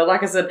mean, but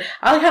like I said,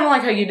 I kind of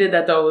like how you did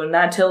that, though,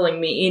 not telling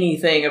me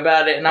anything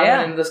about it, and I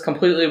went into this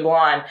completely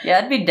blind. Yeah,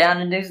 I'd be down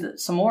to do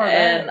some more of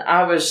and that.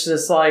 I was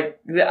just like,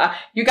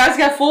 you guys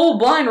got full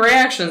blind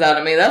reactions out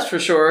of me, that's for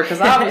sure, because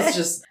I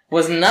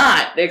was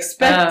not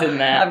expecting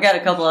that. I've got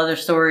a couple other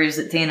stories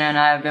that Tina and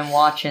I have been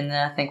watching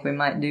that I think we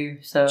might do,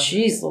 so.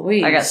 Jeez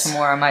Louise. I got some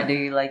more I might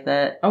do like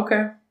that.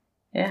 Okay.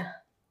 Yeah.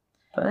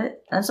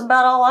 But that's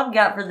about all I've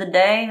got for the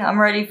day.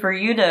 I'm ready for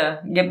you to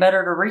get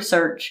better to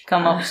research,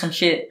 come up with some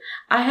shit.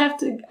 I have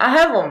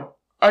them.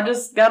 I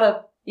just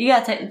gotta. You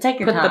gotta take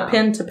your time. Put the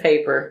pen to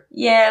paper.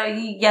 Yeah,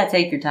 you gotta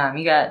take your time.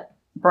 You got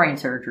brain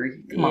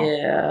surgery. Come on.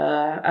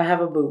 Yeah, I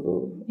have a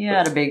boo-boo. You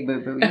had a big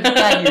boo-boo. You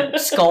got your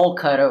skull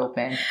cut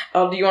open.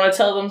 Oh, do you want to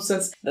tell them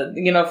since,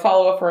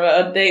 follow up for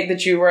a date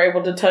that you were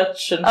able to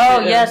touch?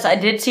 Yes, I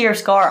did see her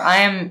scar.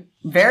 I am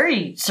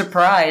very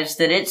surprised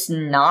that it's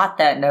not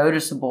that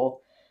noticeable.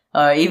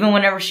 Even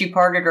whenever she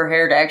parted her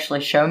hair to actually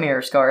show me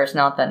her scar, it's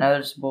not that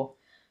noticeable.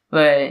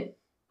 But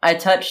I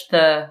touched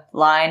the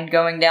line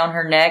going down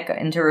her neck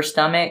into her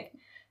stomach.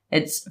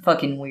 It's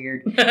fucking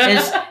weird.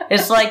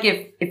 It's like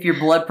if your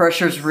blood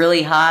pressure's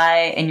really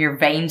high and your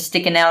veins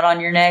sticking out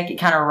on your neck, it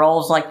kind of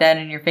rolls like that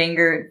in your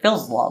finger. It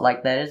feels a lot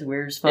like that. It's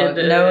weird as fuck.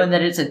 Knowing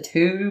that it's a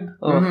tube.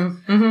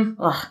 Mm-hmm.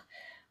 Mm-hmm. Ugh.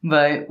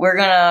 But we're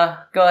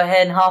gonna go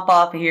ahead and hop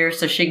off of here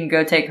so she can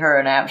go take her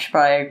a nap. She's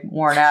probably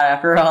worn out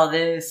after all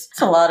this.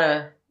 It's a lot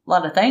of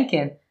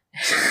thinking.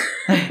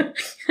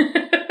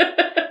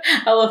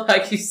 I love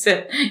how you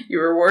said you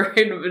were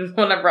worried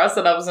whenever I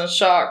said I was in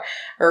shock,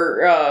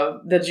 or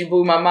that you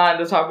blew my mind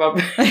to talk about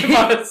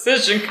my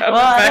decision coming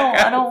back out.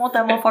 I don't want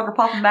that motherfucker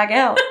popping back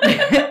out.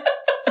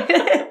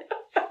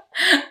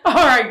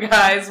 Alright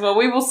guys, well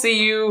we will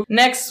see you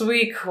next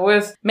week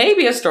with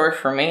maybe a story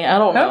for me, I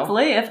don't know.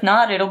 Hopefully, if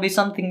not, it'll be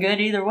something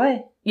good either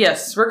way.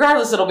 Yes,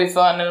 regardless it'll be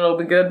fun and it'll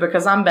be good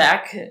because I'm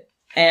back.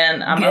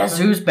 And I'm Guess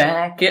who's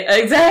back?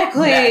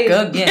 Exactly.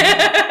 Back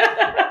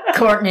again.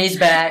 Courtney's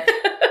back.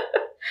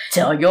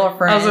 Tell your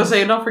friends. I was going to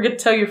say, don't forget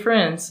to tell your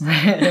friends.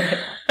 Alright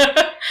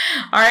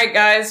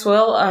guys,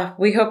 well,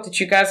 we hope that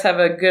you guys have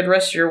a good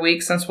rest of your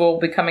week since we'll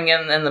be coming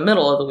in the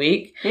middle of the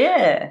week.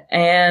 Yeah.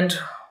 And,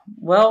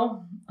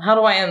 well, how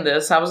do I end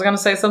this? I was going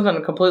to say something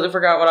and completely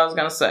forgot what I was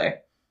going to say.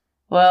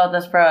 Well,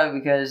 that's probably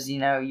because,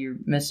 you're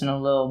missing a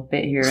little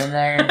bit here and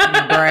there in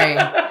your brain.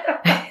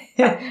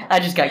 I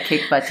just got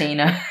kicked by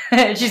Tina.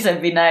 She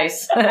said, be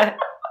nice. I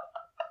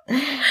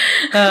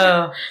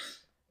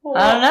don't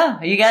know.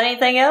 You got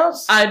anything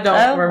else? I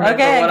don't remember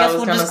okay, what I guess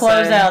was we'll just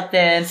close out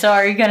then.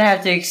 Sorry, you're going to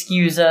have to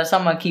excuse us.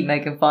 I'm going to keep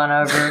making fun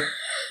of her.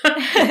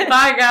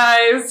 Bye,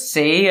 guys.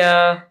 See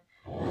ya.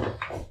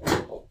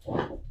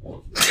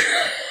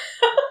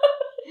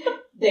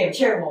 Damn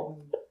chair won't move.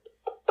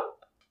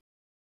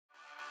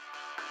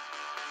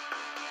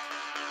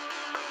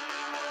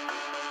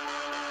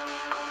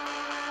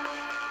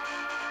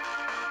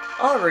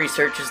 All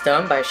research is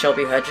done by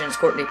Shelby Hutchins,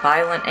 Courtney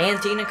Pylant, and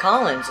Tina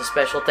Collins. A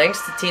special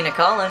thanks to Tina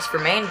Collins for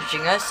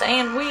managing us,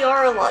 and we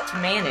are a lot to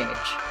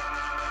manage.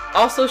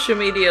 All social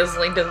media is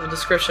linked in the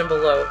description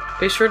below.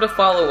 Be sure to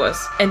follow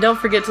us, and don't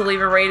forget to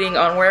leave a rating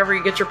on wherever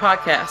you get your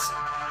podcast.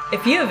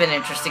 If you have an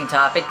interesting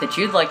topic that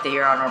you'd like to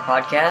hear on our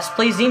podcast,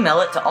 please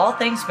email it to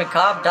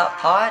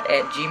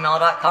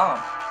allthingsmacabre.pod@gmail.com.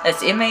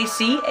 That's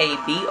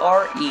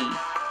MACABRE.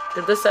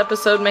 Did this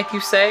episode make you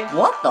say,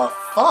 what the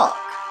fuck?